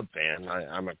Nick Chubb fan.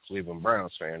 I'm a Cleveland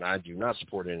Browns fan. I do not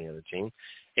support any other team.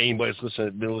 Anybody that's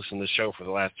been listening to the show for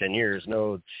the last 10 years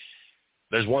knows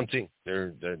there's one team.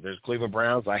 There's Cleveland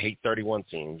Browns. I hate 31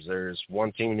 teams. There's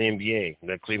one team in the NBA,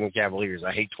 the Cleveland Cavaliers.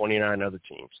 I hate 29 other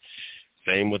teams.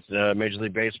 Same with Major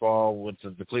League Baseball with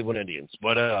the Cleveland Indians.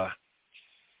 But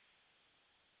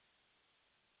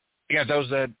you got those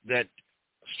that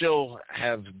still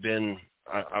have been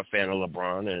a fan of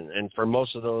LeBron, and for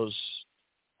most of those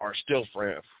are still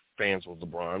fans with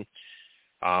LeBron.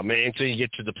 until you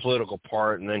get to the political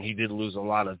part, and then he did lose a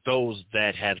lot of those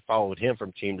that had followed him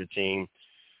from team to team.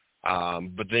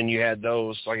 But then you had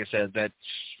those, like I said, that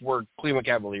were Cleveland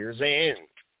Cavaliers, and,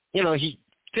 he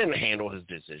didn't handle his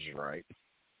decision right.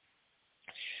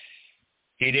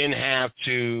 He didn't have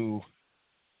to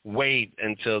wait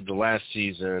until the last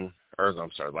season,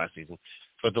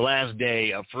 but the last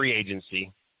day of free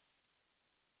agency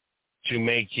to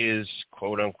make his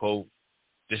quote-unquote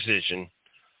decision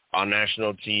on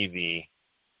national TV,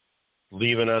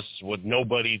 leaving us with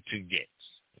nobody to get.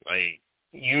 Like,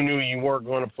 you knew you weren't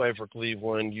going to play for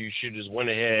Cleveland. You should just went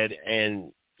ahead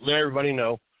and let everybody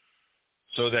know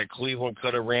so that Cleveland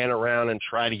could have ran around and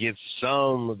tried to get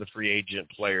some of the free agent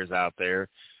players out there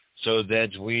so that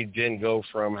we didn't go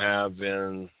from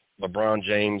having LeBron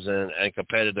James and a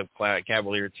competitive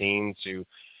Cavalier team to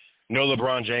no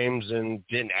LeBron James and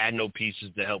didn't add no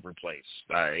pieces to help replace.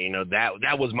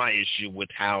 That was my issue with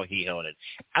how he held it.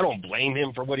 I don't blame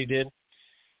him for what he did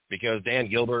because Dan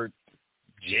Gilbert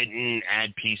didn't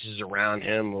add pieces around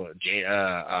him.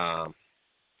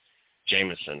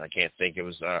 Jameson, I can't think. It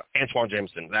was Antoine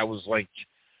Jameson. That was like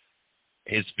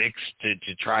his fix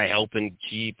to try help and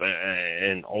keep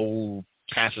an old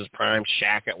past his prime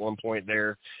Shaq at one point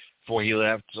there before he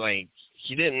left. Like,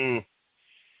 he didn't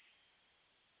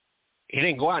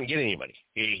go out and get anybody.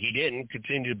 He didn't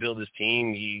continue to build his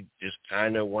team. He just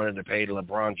kind of wanted to pay to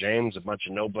LeBron James a bunch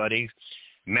of nobodies,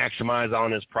 maximize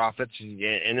on his profits.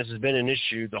 And this has been an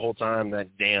issue the whole time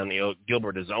that Dan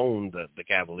Gilbert has owned the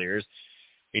Cavaliers.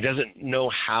 He doesn't know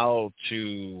how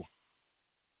to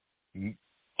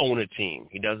own a team.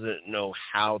 He doesn't know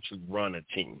how to run a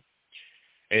team.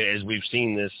 As we've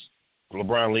seen this,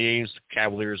 LeBron leaves,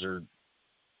 Cavaliers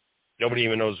nobody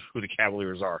even knows who the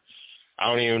Cavaliers are. I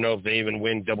don't even know if they even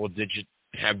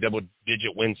have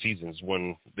double-digit win seasons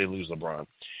when they lose LeBron.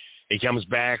 He comes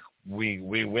back, we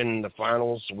win the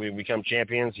finals, we become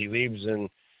champions, he leaves, and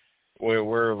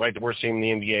we're like the worst team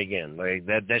in the NBA again. Like,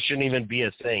 that shouldn't even be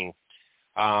a thing.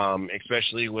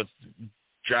 Especially with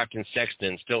drafting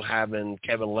Sexton, still having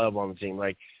Kevin Love on the team.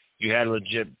 Like, you had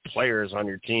legit players on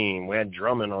your team. We had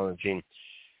Drummond on the team.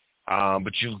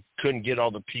 But you couldn't get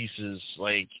all the pieces.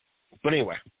 But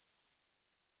anyway.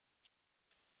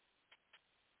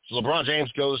 So LeBron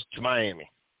James goes to Miami.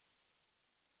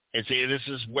 And see, this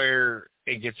is where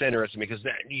it gets interesting because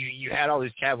you had all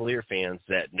these Cavalier fans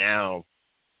that now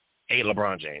hate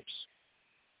LeBron James.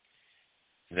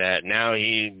 That now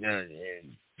he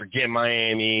forget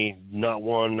Miami, not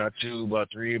one, not two,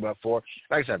 but three, but four.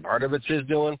 Like I said, part of it's his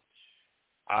doing,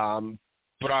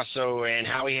 but also and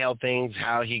how he held things,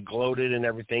 how he gloated and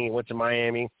everything. He went to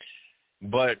Miami,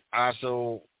 but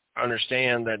also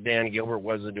understand that Dan Gilbert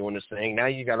wasn't doing this thing. Now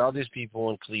you got all these people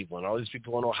in Cleveland, all these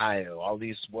people in Ohio, all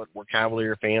these what were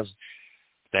Cavalier fans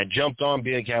that jumped on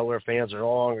being Cavalier fans are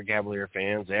no longer Cavalier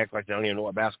fans. They act like they don't even know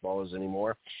what basketball is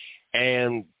anymore,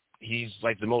 and he's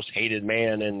like the most hated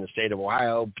man in the state of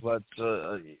Ohio, but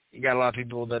you got a lot of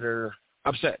people that are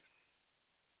upset.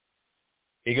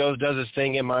 He goes, does his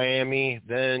thing in Miami,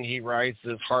 then he writes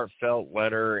this heartfelt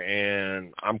letter,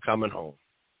 and I'm coming home.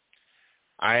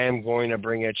 I am going to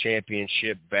bring a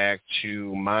championship back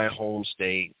to my home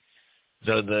state.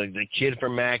 The kid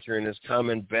from Akron is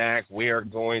coming back. We're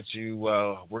going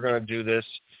to do this,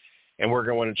 and we're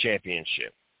going to win a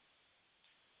championship.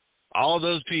 All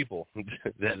those people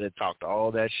that talked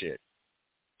all that shit,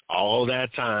 all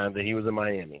that time that he was in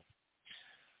Miami,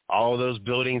 all those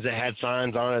buildings that had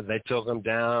signs on it, they took them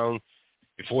down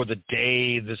before the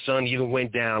day the sun even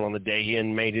went down on the day he had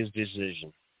made his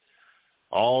decision.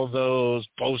 All those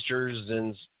posters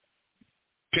and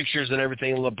pictures and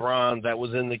everything of LeBron that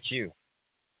was in the queue,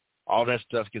 all that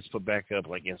stuff gets put back up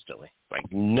like instantly, like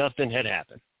nothing had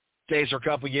happened. Stays for a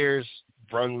couple years,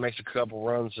 makes a couple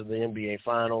runs to the NBA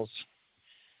Finals,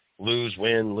 lose,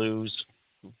 win, lose.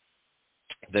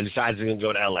 Then decides he's going to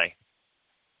go to L.A.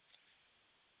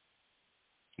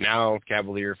 Now,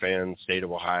 Cavalier fans, state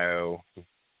of Ohio,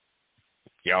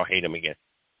 y'all hate him again.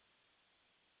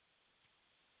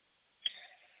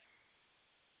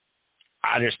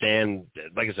 I understand,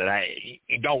 like I said,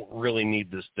 you don't really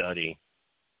need the study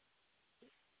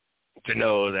to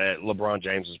know that LeBron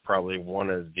James is probably one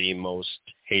of the most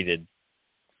hated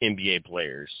NBA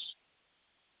players.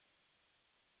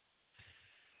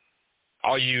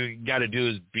 All you got to do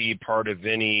is be part of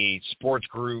any sports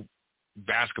group,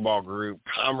 basketball group,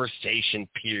 conversation,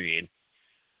 period.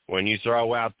 When you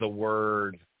throw out the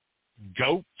word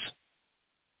GOAT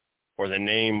or the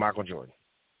name Michael Jordan.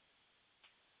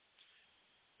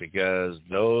 Because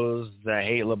those that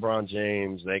hate LeBron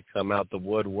James, they come out the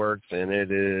woodworks, and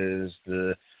it is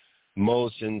the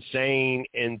most insane,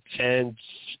 intense,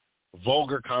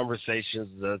 vulgar conversations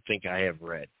that I think I have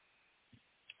read.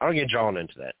 I don't get drawn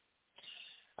into that.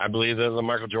 I believe that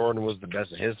Michael Jordan was the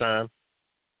best of his time.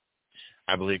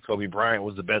 I believe Kobe Bryant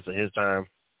was the best of his time.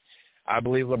 I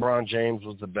believe LeBron James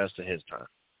was the best of his time.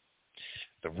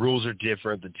 The rules are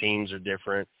different. The teams are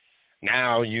different.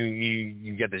 Now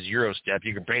you get this Euro step.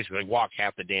 You can basically walk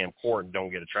half the damn court and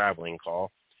don't get a traveling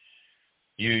call.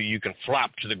 You can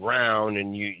flop to the ground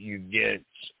and you get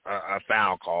a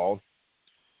foul called.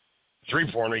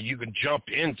 Three-pointer, you can jump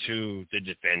into the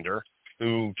defender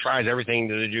who tries everything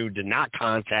to do to not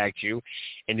contact you.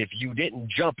 And if you didn't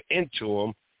jump into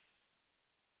him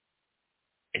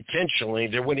intentionally,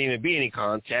 there wouldn't even be any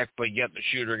contact, but yet the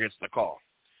shooter gets the call.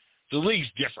 The league's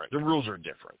different. The rules are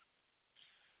different.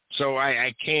 So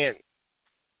I can't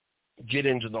get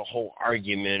into the whole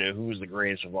argument of who's the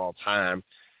greatest of all time.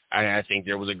 I think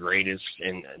there was a greatest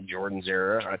in Jordan's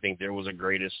era. I think there was a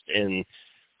greatest in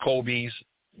Kobe's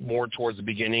more towards the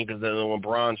beginning, because then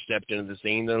LeBron stepped into the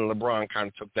scene. Then LeBron kind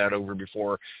of took that over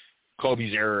before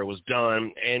Kobe's era was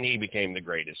done, and he became the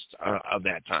greatest of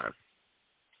that time.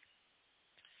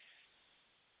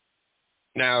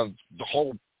 Now, the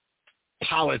whole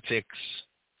politics,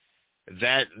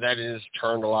 that has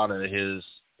turned a lot of his,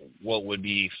 what would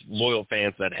be loyal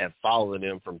fans that have followed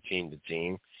him from team to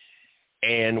team,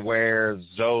 and where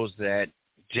those that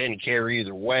didn't care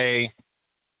either way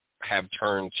have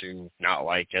turned to not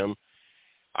like him,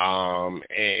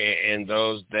 and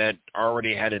those that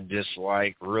already had a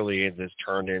dislike really has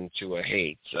turned into a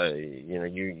hate.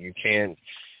 You can't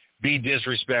be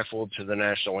disrespectful to the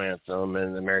national anthem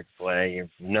and the American flag if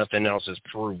nothing else has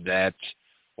proved that.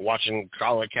 Watching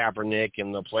Colin Kaepernick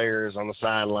and the players on the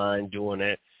sideline doing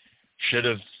it should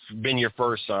have been your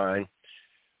first sign.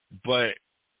 But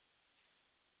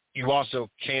you also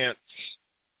can't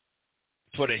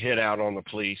put a hit out on the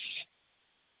police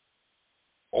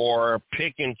or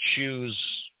pick and choose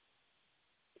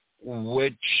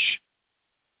which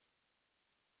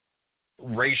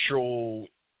racial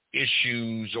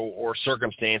issues or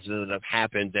circumstances that have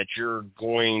happened that you're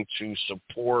going to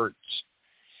support.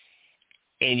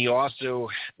 And you also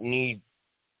need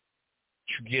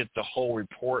to get the whole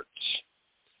report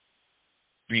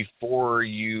before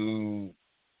you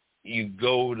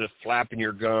go to flapping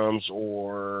your gums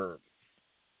or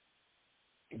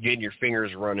getting your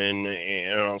fingers running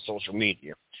on social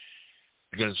media.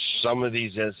 Because some of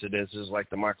these incidences, like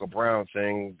the Michael Brown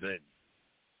thing, that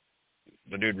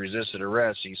the dude resisted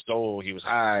arrest, he stole, he was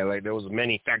high, like there was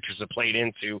many factors that played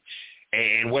into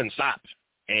and wouldn't stop.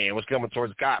 And was coming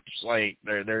towards the cops. Like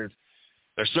there's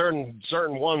certain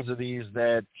ones of these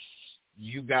that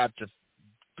you got to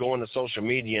go into social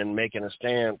media and making a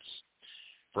stance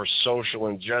for social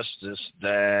injustice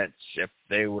that if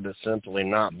they would have simply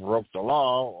not broke the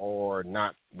law or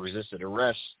not resisted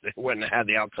arrest, they wouldn't have had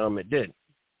the outcome it did.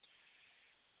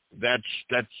 That's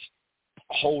a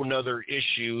whole nother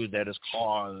issue that has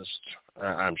caused,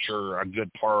 I'm sure, a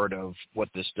good part of what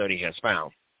this study has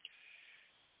found.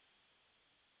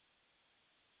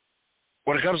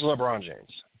 When it comes to LeBron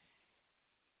James,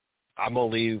 I'm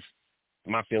going to leave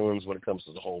my feelings when it comes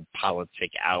to the whole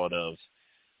politic out of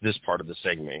this part of the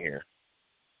segment here.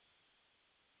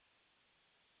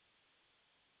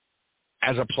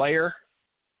 As a player,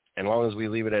 and as long as we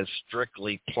leave it as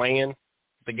strictly playing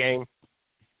the game,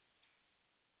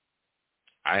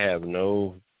 I have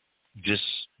no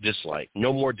dislike.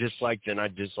 No more dislike than I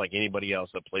dislike anybody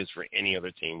else that plays for any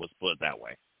other team. Let's put it that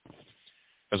way.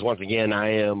 Because once again, I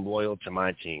am loyal to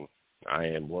my team. I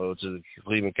am loyal to the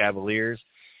Cleveland Cavaliers.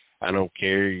 I don't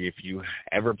care if you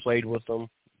ever played with them,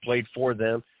 played for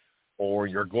them, or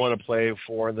you're going to play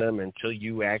for them until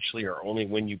you actually, or only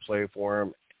when you play for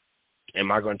them,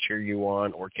 am I going to cheer you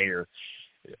on or care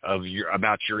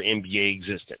about your NBA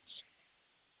existence.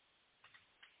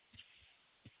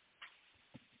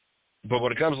 But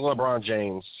when it comes to LeBron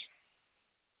James,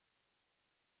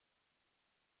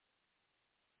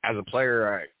 as a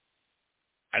player,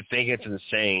 I think it's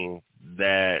insane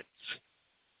that,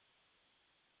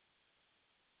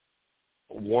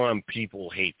 one,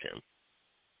 people hate him.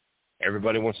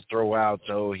 Everybody wants to throw out,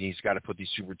 he's got to put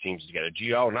these super teams together. Do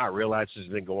you all not realize this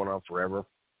has been going on forever?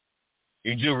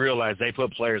 You do realize they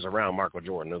put players around Michael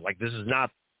Jordan. It's like, this is not,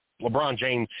 LeBron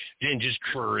James didn't just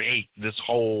create this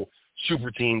whole super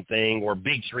team thing or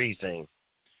big three thing.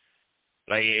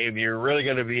 Like, if you're really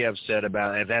going to be upset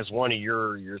about it, if that's one of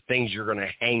your things you're going to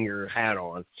hang your hat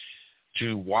on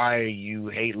to why you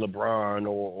hate LeBron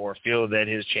or feel that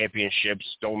his championships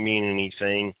don't mean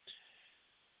anything,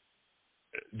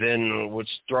 then let's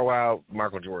throw out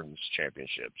Michael Jordan's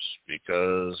championships,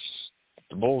 because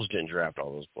The Bulls didn't draft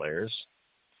all those players.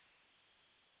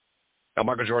 Now,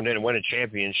 Michael Jordan didn't win a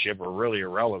championship or really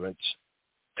irrelevant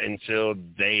until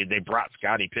they brought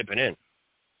Scottie Pippen in.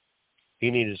 He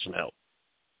needed some help.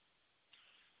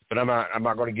 But I'm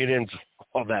not going to get into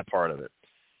all that part of it.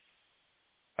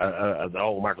 The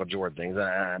whole Michael Jordan thing.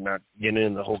 I'm not getting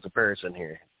into the whole comparison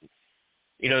here.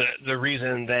 You know, the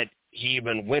reason that he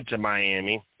even went to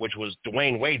Miami, which was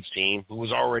Dwayne Wade's team, who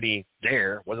was already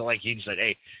there, wasn't like he said,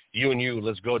 hey, you and you,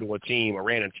 let's go to a team, a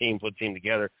random team, put a team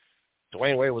together.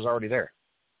 Dwayne Wade was already there.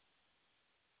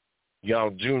 Y'all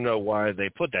do know why they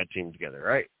put that team together,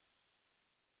 right?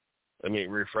 Let me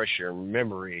refresh your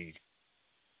memory.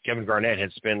 Kevin Garnett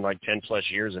had spent like 10-plus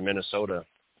years in Minnesota,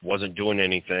 wasn't doing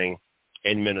anything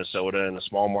in Minnesota in a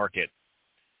small market.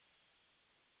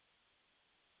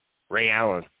 Ray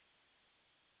Allen,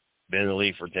 been in the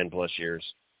league for 10-plus years,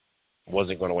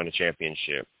 wasn't going to win a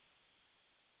championship.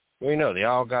 Well, you know, they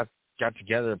all got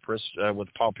together with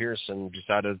Paul Pierce and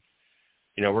decided,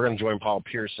 you know, we're going to join Paul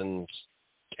Pierce and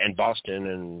Boston,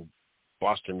 and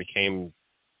Boston became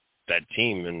that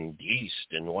team in the East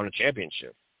and won a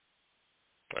championship.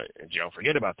 And y'all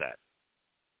forget about that.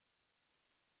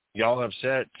 Y'all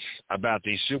upset about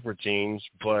these super teams,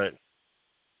 but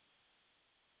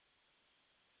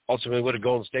ultimately what did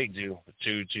Golden State do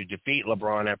to defeat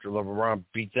LeBron after LeBron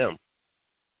beat them?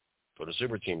 Put a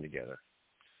super team together.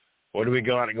 What do we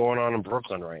got going on in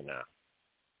Brooklyn right now?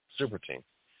 Super team.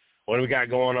 What do we got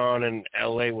going on in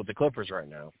L.A. with the Clippers right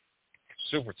now?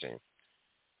 Super team.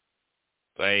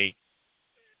 Like,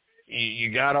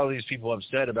 you got all these people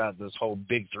upset about this whole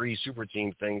Big Three super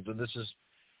team thing, but this is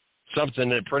something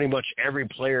that pretty much every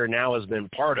player now has been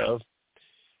part of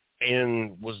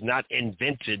and was not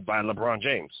invented by LeBron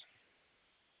James.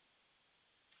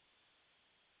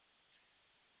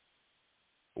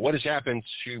 What has happened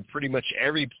to pretty much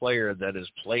every player that has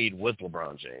played with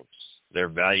LeBron James? Their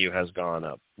value has gone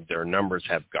up. Their numbers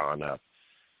have gone up.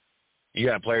 You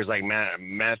got players like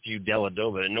Matthew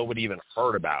Dellavedova that nobody even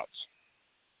heard about.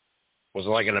 Was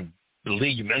like in a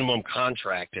league minimum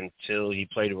contract until he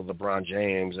played with LeBron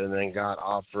James and then got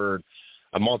offered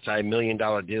a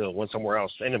multi-million-dollar deal, went somewhere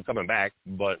else, ended up coming back,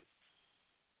 but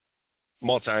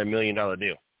multi-million-dollar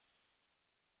deal.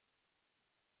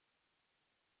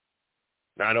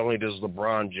 Not only does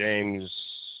LeBron James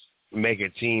make a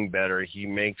team better, he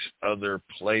makes other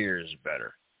players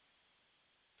better.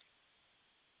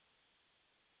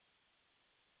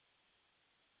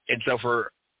 And so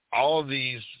for all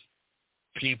these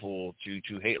people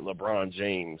to hate LeBron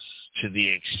James to the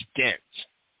extent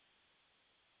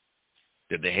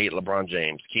that they hate LeBron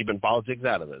James, keeping politics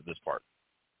out of it, this part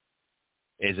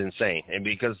is insane. And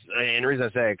the reason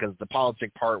I say it, because the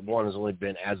politic part, one, has only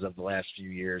been as of the last few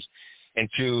years, and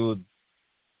two,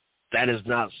 that is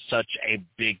not such a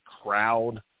big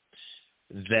crowd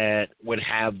that would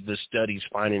have the studies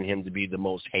finding him to be the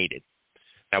most hated.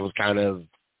 That was kind of,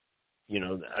 you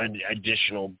know, an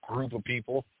additional group of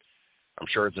people. I'm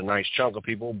sure it's a nice chunk of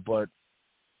people, but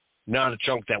not a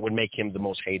chunk that would make him the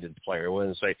most hated player. It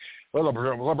wouldn't say, well,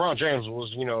 LeBron James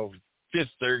was, you know, fifth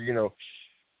or, you know,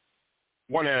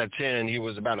 1 out of 10, he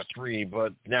was about a 3,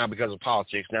 but now because of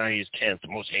politics, now he's 10th, the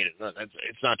most hated.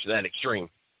 It's not to that extreme.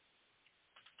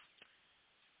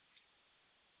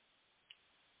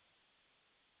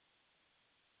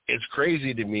 It's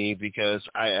crazy to me because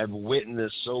I have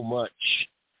witnessed so much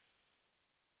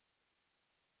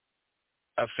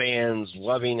of fans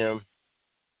loving him,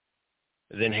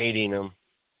 then hating him,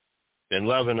 then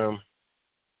loving him,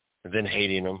 then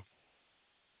hating him.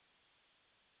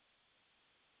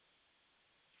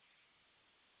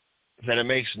 That it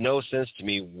makes no sense to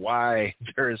me why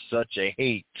there is such a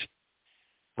hate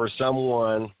for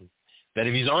someone that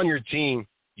if he's on your team,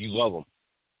 you love him.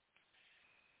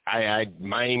 I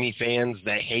Miami fans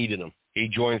that hated him. He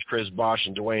joins Chris Bosh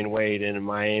and Dwayne Wade in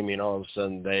Miami, and all of a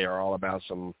sudden they are all about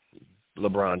some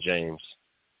LeBron James.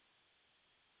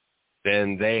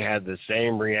 Then they had the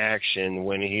same reaction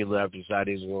when he left, decided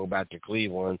he was going to go back to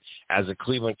Cleveland, as the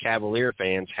Cleveland Cavalier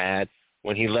fans had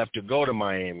when he left to go to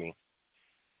Miami.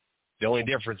 The only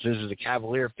difference is the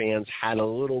Cavalier fans had a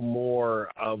little more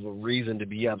of a reason to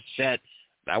be upset.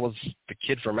 That was the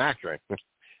kid from Akron.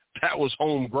 That was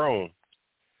homegrown.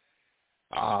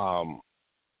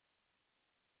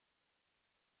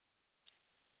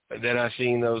 Then I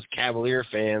seen those Cavalier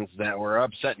fans that were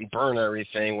upset and burn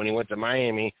everything when he went to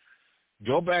Miami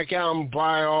go back out and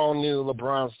buy all new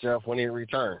LeBron stuff when he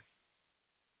returned.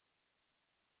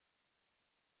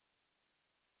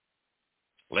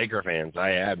 Laker fans, I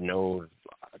have no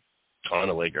ton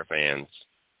of Laker fans.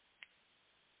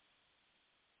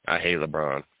 I hate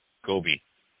LeBron. Kobe.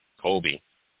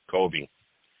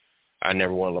 I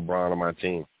never wanted LeBron on my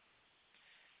team.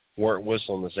 Weren't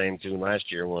whistling the same tune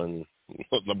last year when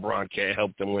LeBron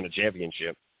helped them win a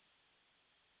championship.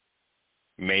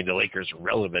 Made the Lakers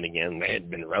relevant again. They had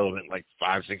been relevant like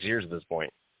 5-6 years at this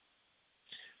point.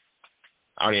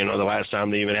 I don't even know the last time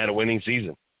they even had a winning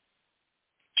season,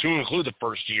 to include the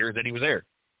first year that he was there.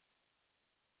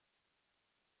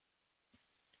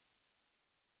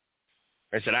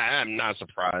 I said, I'm not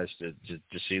surprised to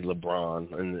see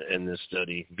LeBron in this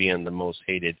study being the most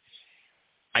hated.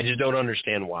 I just don't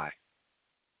understand why.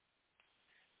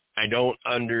 I don't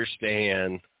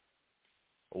understand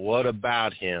what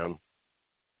about him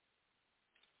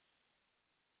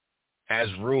has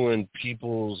ruined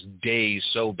people's days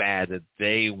so bad that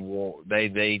they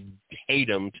hate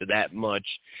him to that much,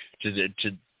 to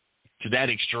that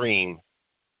extreme,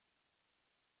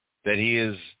 that he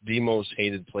is the most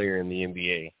hated player in the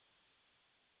NBA.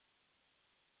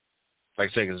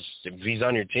 Like I say, because if he's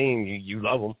on your team, you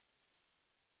love him.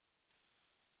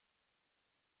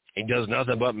 He does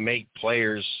nothing but make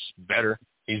players better.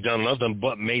 He's done nothing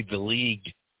but made the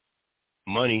league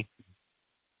money.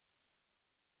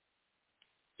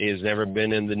 He has never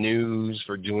been in the news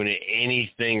for doing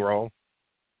anything wrong.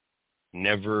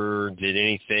 Never did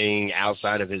anything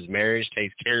outside of his marriage,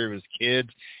 takes care of his kids,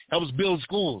 helps build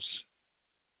schools,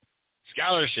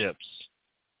 scholarships,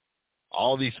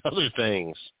 all these other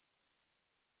things.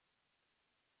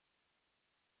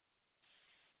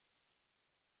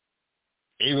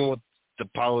 Even with the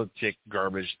politic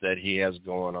garbage that he has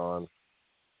going on,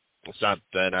 it's not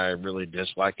that I really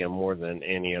dislike him more than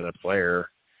any other player.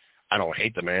 I don't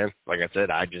hate the man. Like I said,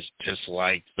 I just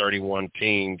dislike 31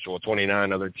 teams or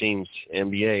 29 other teams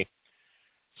NBA.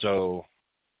 So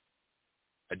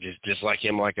I just dislike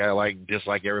him like I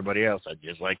dislike everybody else. I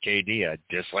dislike KD. I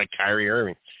dislike Kyrie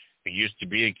Irving. He used to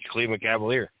be a Cleveland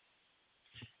Cavalier.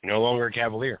 No longer a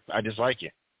Cavalier. I dislike you.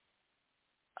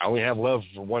 I only have love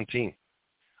for one team.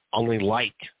 I only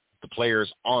like the players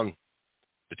on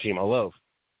the team I love.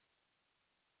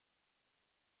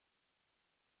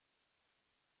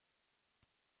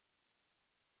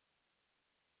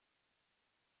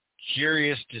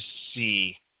 Curious to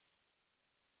see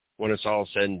when it's all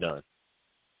said and done.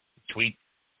 Tweet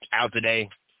out today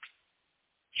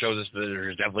shows us that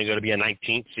there's definitely going to be a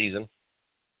 19th season.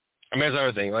 I mean, that's the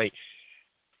other thing. Like,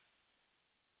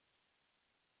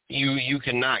 you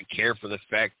cannot care for the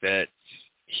fact that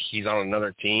he's on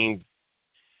another team.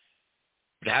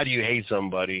 But how do you hate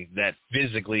somebody that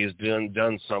physically has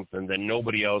done something that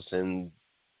nobody else in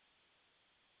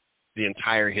the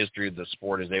entire history of the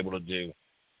sport is able to do?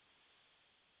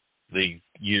 The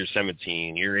year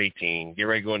 17, year 18, get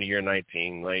ready to go into year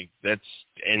 19. Like, that's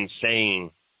insane.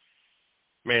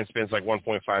 Man spends like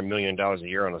 $1.5 million a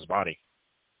year on his body.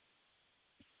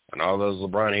 And all those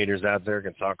LeBron haters out there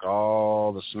can talk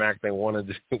all the smack they want to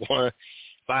do. If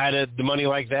I had the money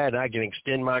like that, I can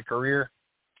extend my career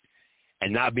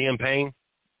and not be in pain.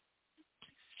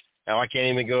 Now, I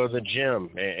can't even go to the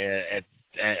gym at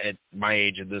my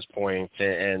age at this point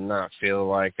and not feel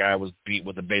like I was beat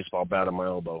with a baseball bat on my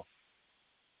elbow.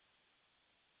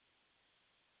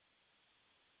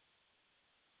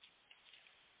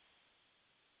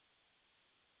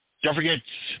 Don't forget,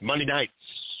 Monday nights,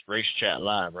 Race Chat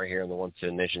Live right here on the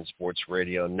 110 Nation Sports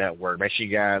Radio Network. Make sure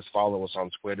you guys follow us on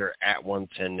Twitter at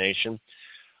 110 Nation.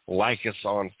 Like us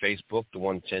on Facebook, the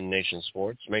 110 Nation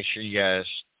Sports. Make sure you guys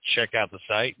check out the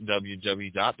site,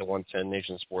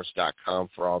 www.the110nationsports.com,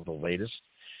 for all the latest.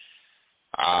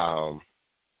 I'm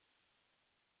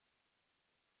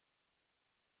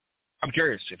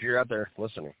curious if you're out there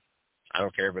listening. I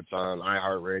don't care if it's on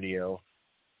iHeartRadio,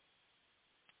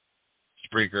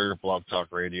 Spreaker, Blog Talk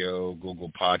Radio,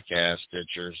 Google Podcast,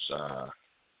 Stitchers,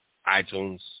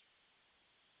 iTunes.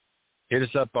 Hit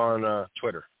us up on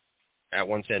Twitter at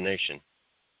 110 Nation.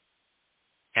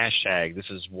 Hashtag, this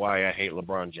is why I hate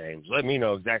LeBron James. Let me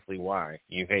know exactly why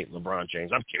you hate LeBron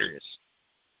James. I'm curious.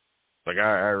 Like,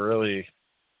 I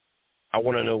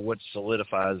want to know what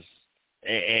solidifies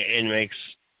and makes,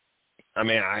 I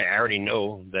mean, I already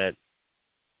know that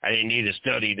I didn't need a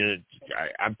study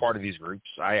I'm part of these groups.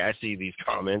 I see these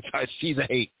comments. I see the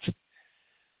hate.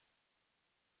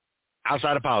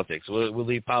 Outside of politics. We'll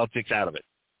leave politics out of it.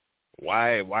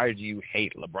 Why do you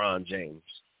hate LeBron James?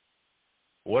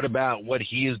 What about what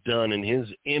he has done in his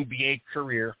NBA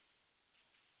career,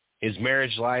 his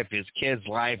marriage life, his kids'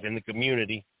 life, in the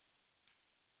community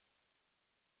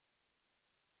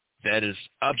that has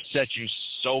upset you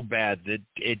so bad that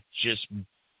it just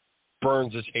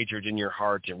burns this hatred in your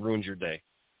heart and ruins your day?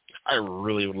 I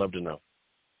really would love to know.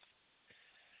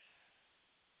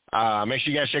 Make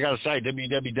sure you guys check out the site,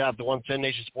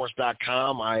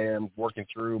 www.the110nationsports.com. I am working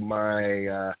through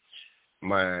my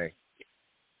my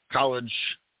college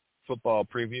football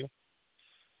preview.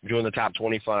 I'm doing the top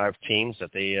 25 teams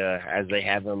that they as they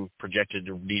have them projected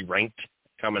to be ranked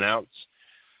coming out.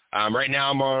 Right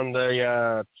now I'm on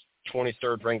the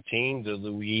 23rd ranked team, the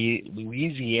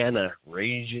Louisiana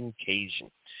Ragin'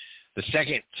 Cajun. The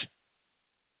second,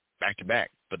 back-to-back,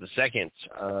 but the second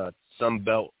Sun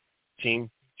Belt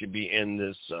team to be in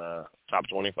this top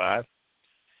 25.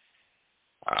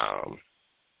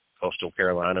 Coastal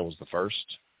Carolina was the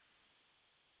first.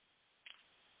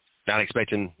 Not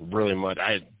expecting really much.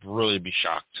 I'd really be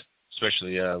shocked,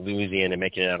 especially Louisiana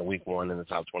making it out of week 1 in the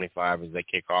top 25 as they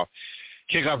kick off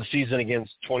the season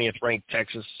against 20th ranked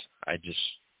Texas.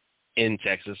 In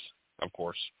Texas, of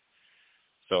course.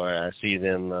 So I see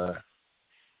them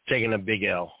taking a big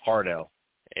L, hard L,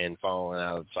 and falling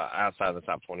outside the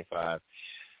top 25.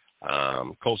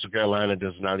 Coastal Carolina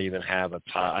does not even have a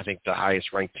top. I think the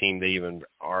highest ranked team they even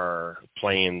are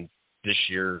playing this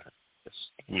year is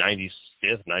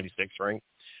 95th, 96th ranked.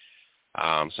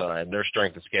 So their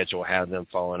strength of schedule will have them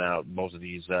falling out. Both of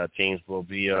these teams will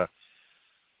be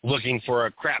looking for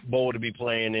a crap bowl to be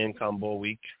playing in come bowl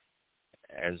week,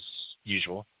 as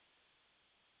usual.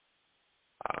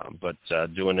 But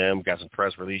doing them, got some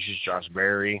press releases, Josh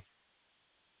Berry,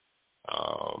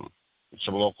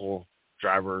 some local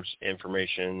drivers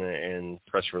information and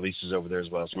press releases over there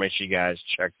as well. So make sure you guys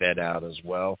check that out as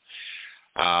well.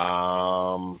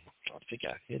 I think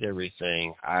I hit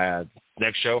everything.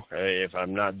 Next show, if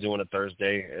I'm not doing it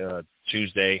Thursday,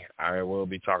 Tuesday, I will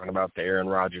be talking about the Aaron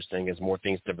Rodgers thing as more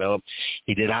things develop.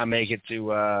 He did not make it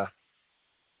to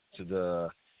the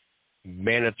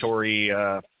mandatory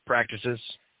practices.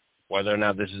 Whether or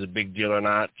not this is a big deal or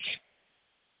not,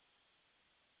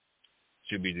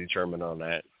 to be determined on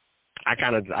that. I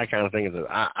kind of think it's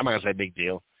I'm not gonna say big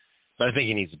deal, but I think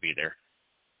he needs to be there.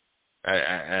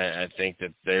 I think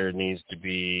that there needs to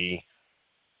be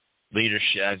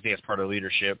leadership. I think it's part of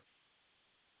leadership.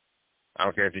 I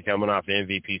don't care if you're coming off the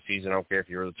MVP season. I don't care if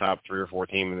you're the top 3 or 4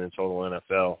 team in the total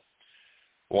NFL.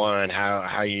 One,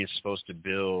 how you're supposed to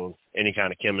build any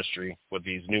kind of chemistry with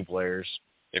these new players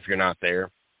if you're not there.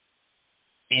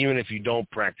 Even if you don't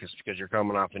practice because you're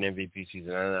coming off an MVP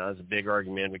season. I know that was a big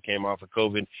argument. We came off a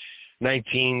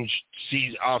COVID-19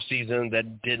 off season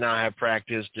that did not have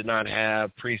practice, did not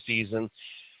have preseason.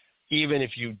 Even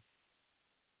if you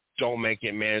don't make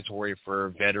it mandatory for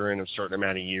a veteran of a certain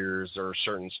amount of years or a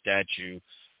certain statute,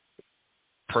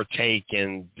 partake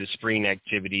in the spring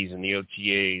activities and the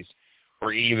OTAs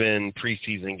or even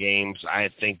preseason games, I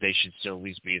think they should still at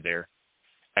least be there.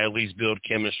 At least build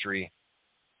chemistry.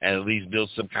 At least build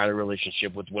some kind of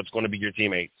relationship with what's going to be your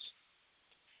teammates.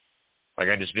 Like,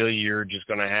 I just feel you're just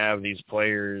going to have these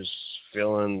players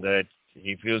feeling that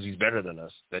he feels he's better than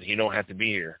us, that he don't have to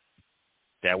be here,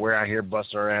 that we're out here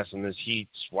busting our ass in this heat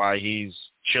while he's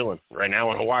chilling right now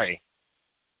in Hawaii.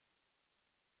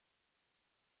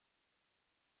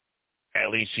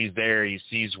 At least he's there. He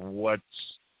sees what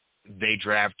they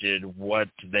drafted, what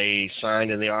they signed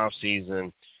in the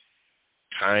offseason,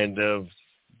 kind of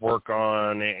work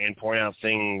on and point out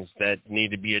things that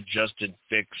need to be adjusted,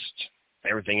 fixed,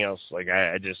 everything else. Like,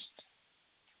 I just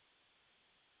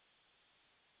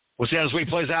we'll see how this week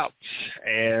plays out.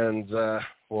 And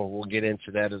we'll get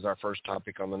into that as our first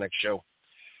topic on the next show.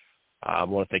 I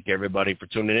want to thank everybody for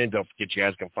tuning in. Don't forget you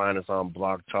guys can find us on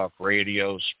Blog Talk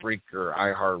Radio, Spreaker,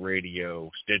 iHeartRadio,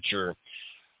 Stitcher,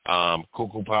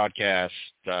 Google Podcast,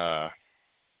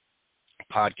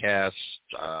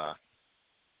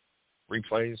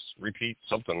 replays, repeat,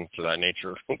 something to that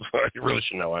nature. You really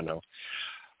should know. I know.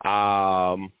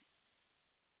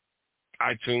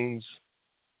 iTunes,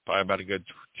 probably about a good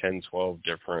 10, 12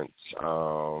 different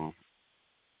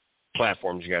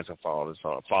platforms you guys can follow us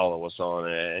on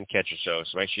and catch a show.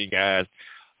 So make sure you guys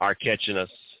are catching us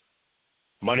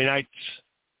Monday nights,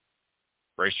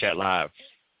 Race Chat Live,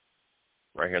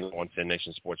 right here on the 110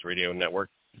 Nation Sports Radio Network.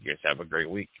 You guys have a great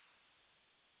week.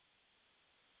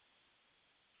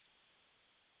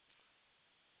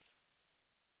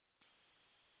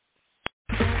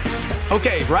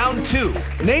 Okay, round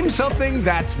 2. Name something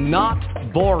that's not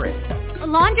boring. A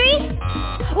laundry?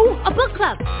 Ooh, a book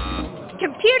club.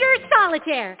 Computer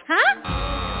solitaire, huh?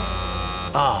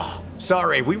 Ah,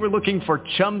 sorry, we were looking for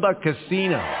Chumba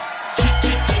Casino.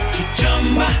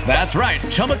 That's right,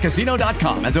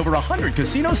 ChumbaCasino.com has over 100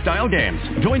 casino-style games.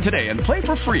 Join today and play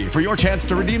for free for your chance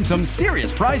to redeem some serious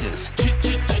prizes.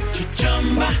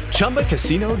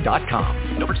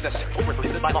 ChumbaCasino.com. No purchase necessary. Void where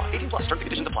prohibited by law. 18+ terms and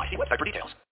conditions apply. See website for details.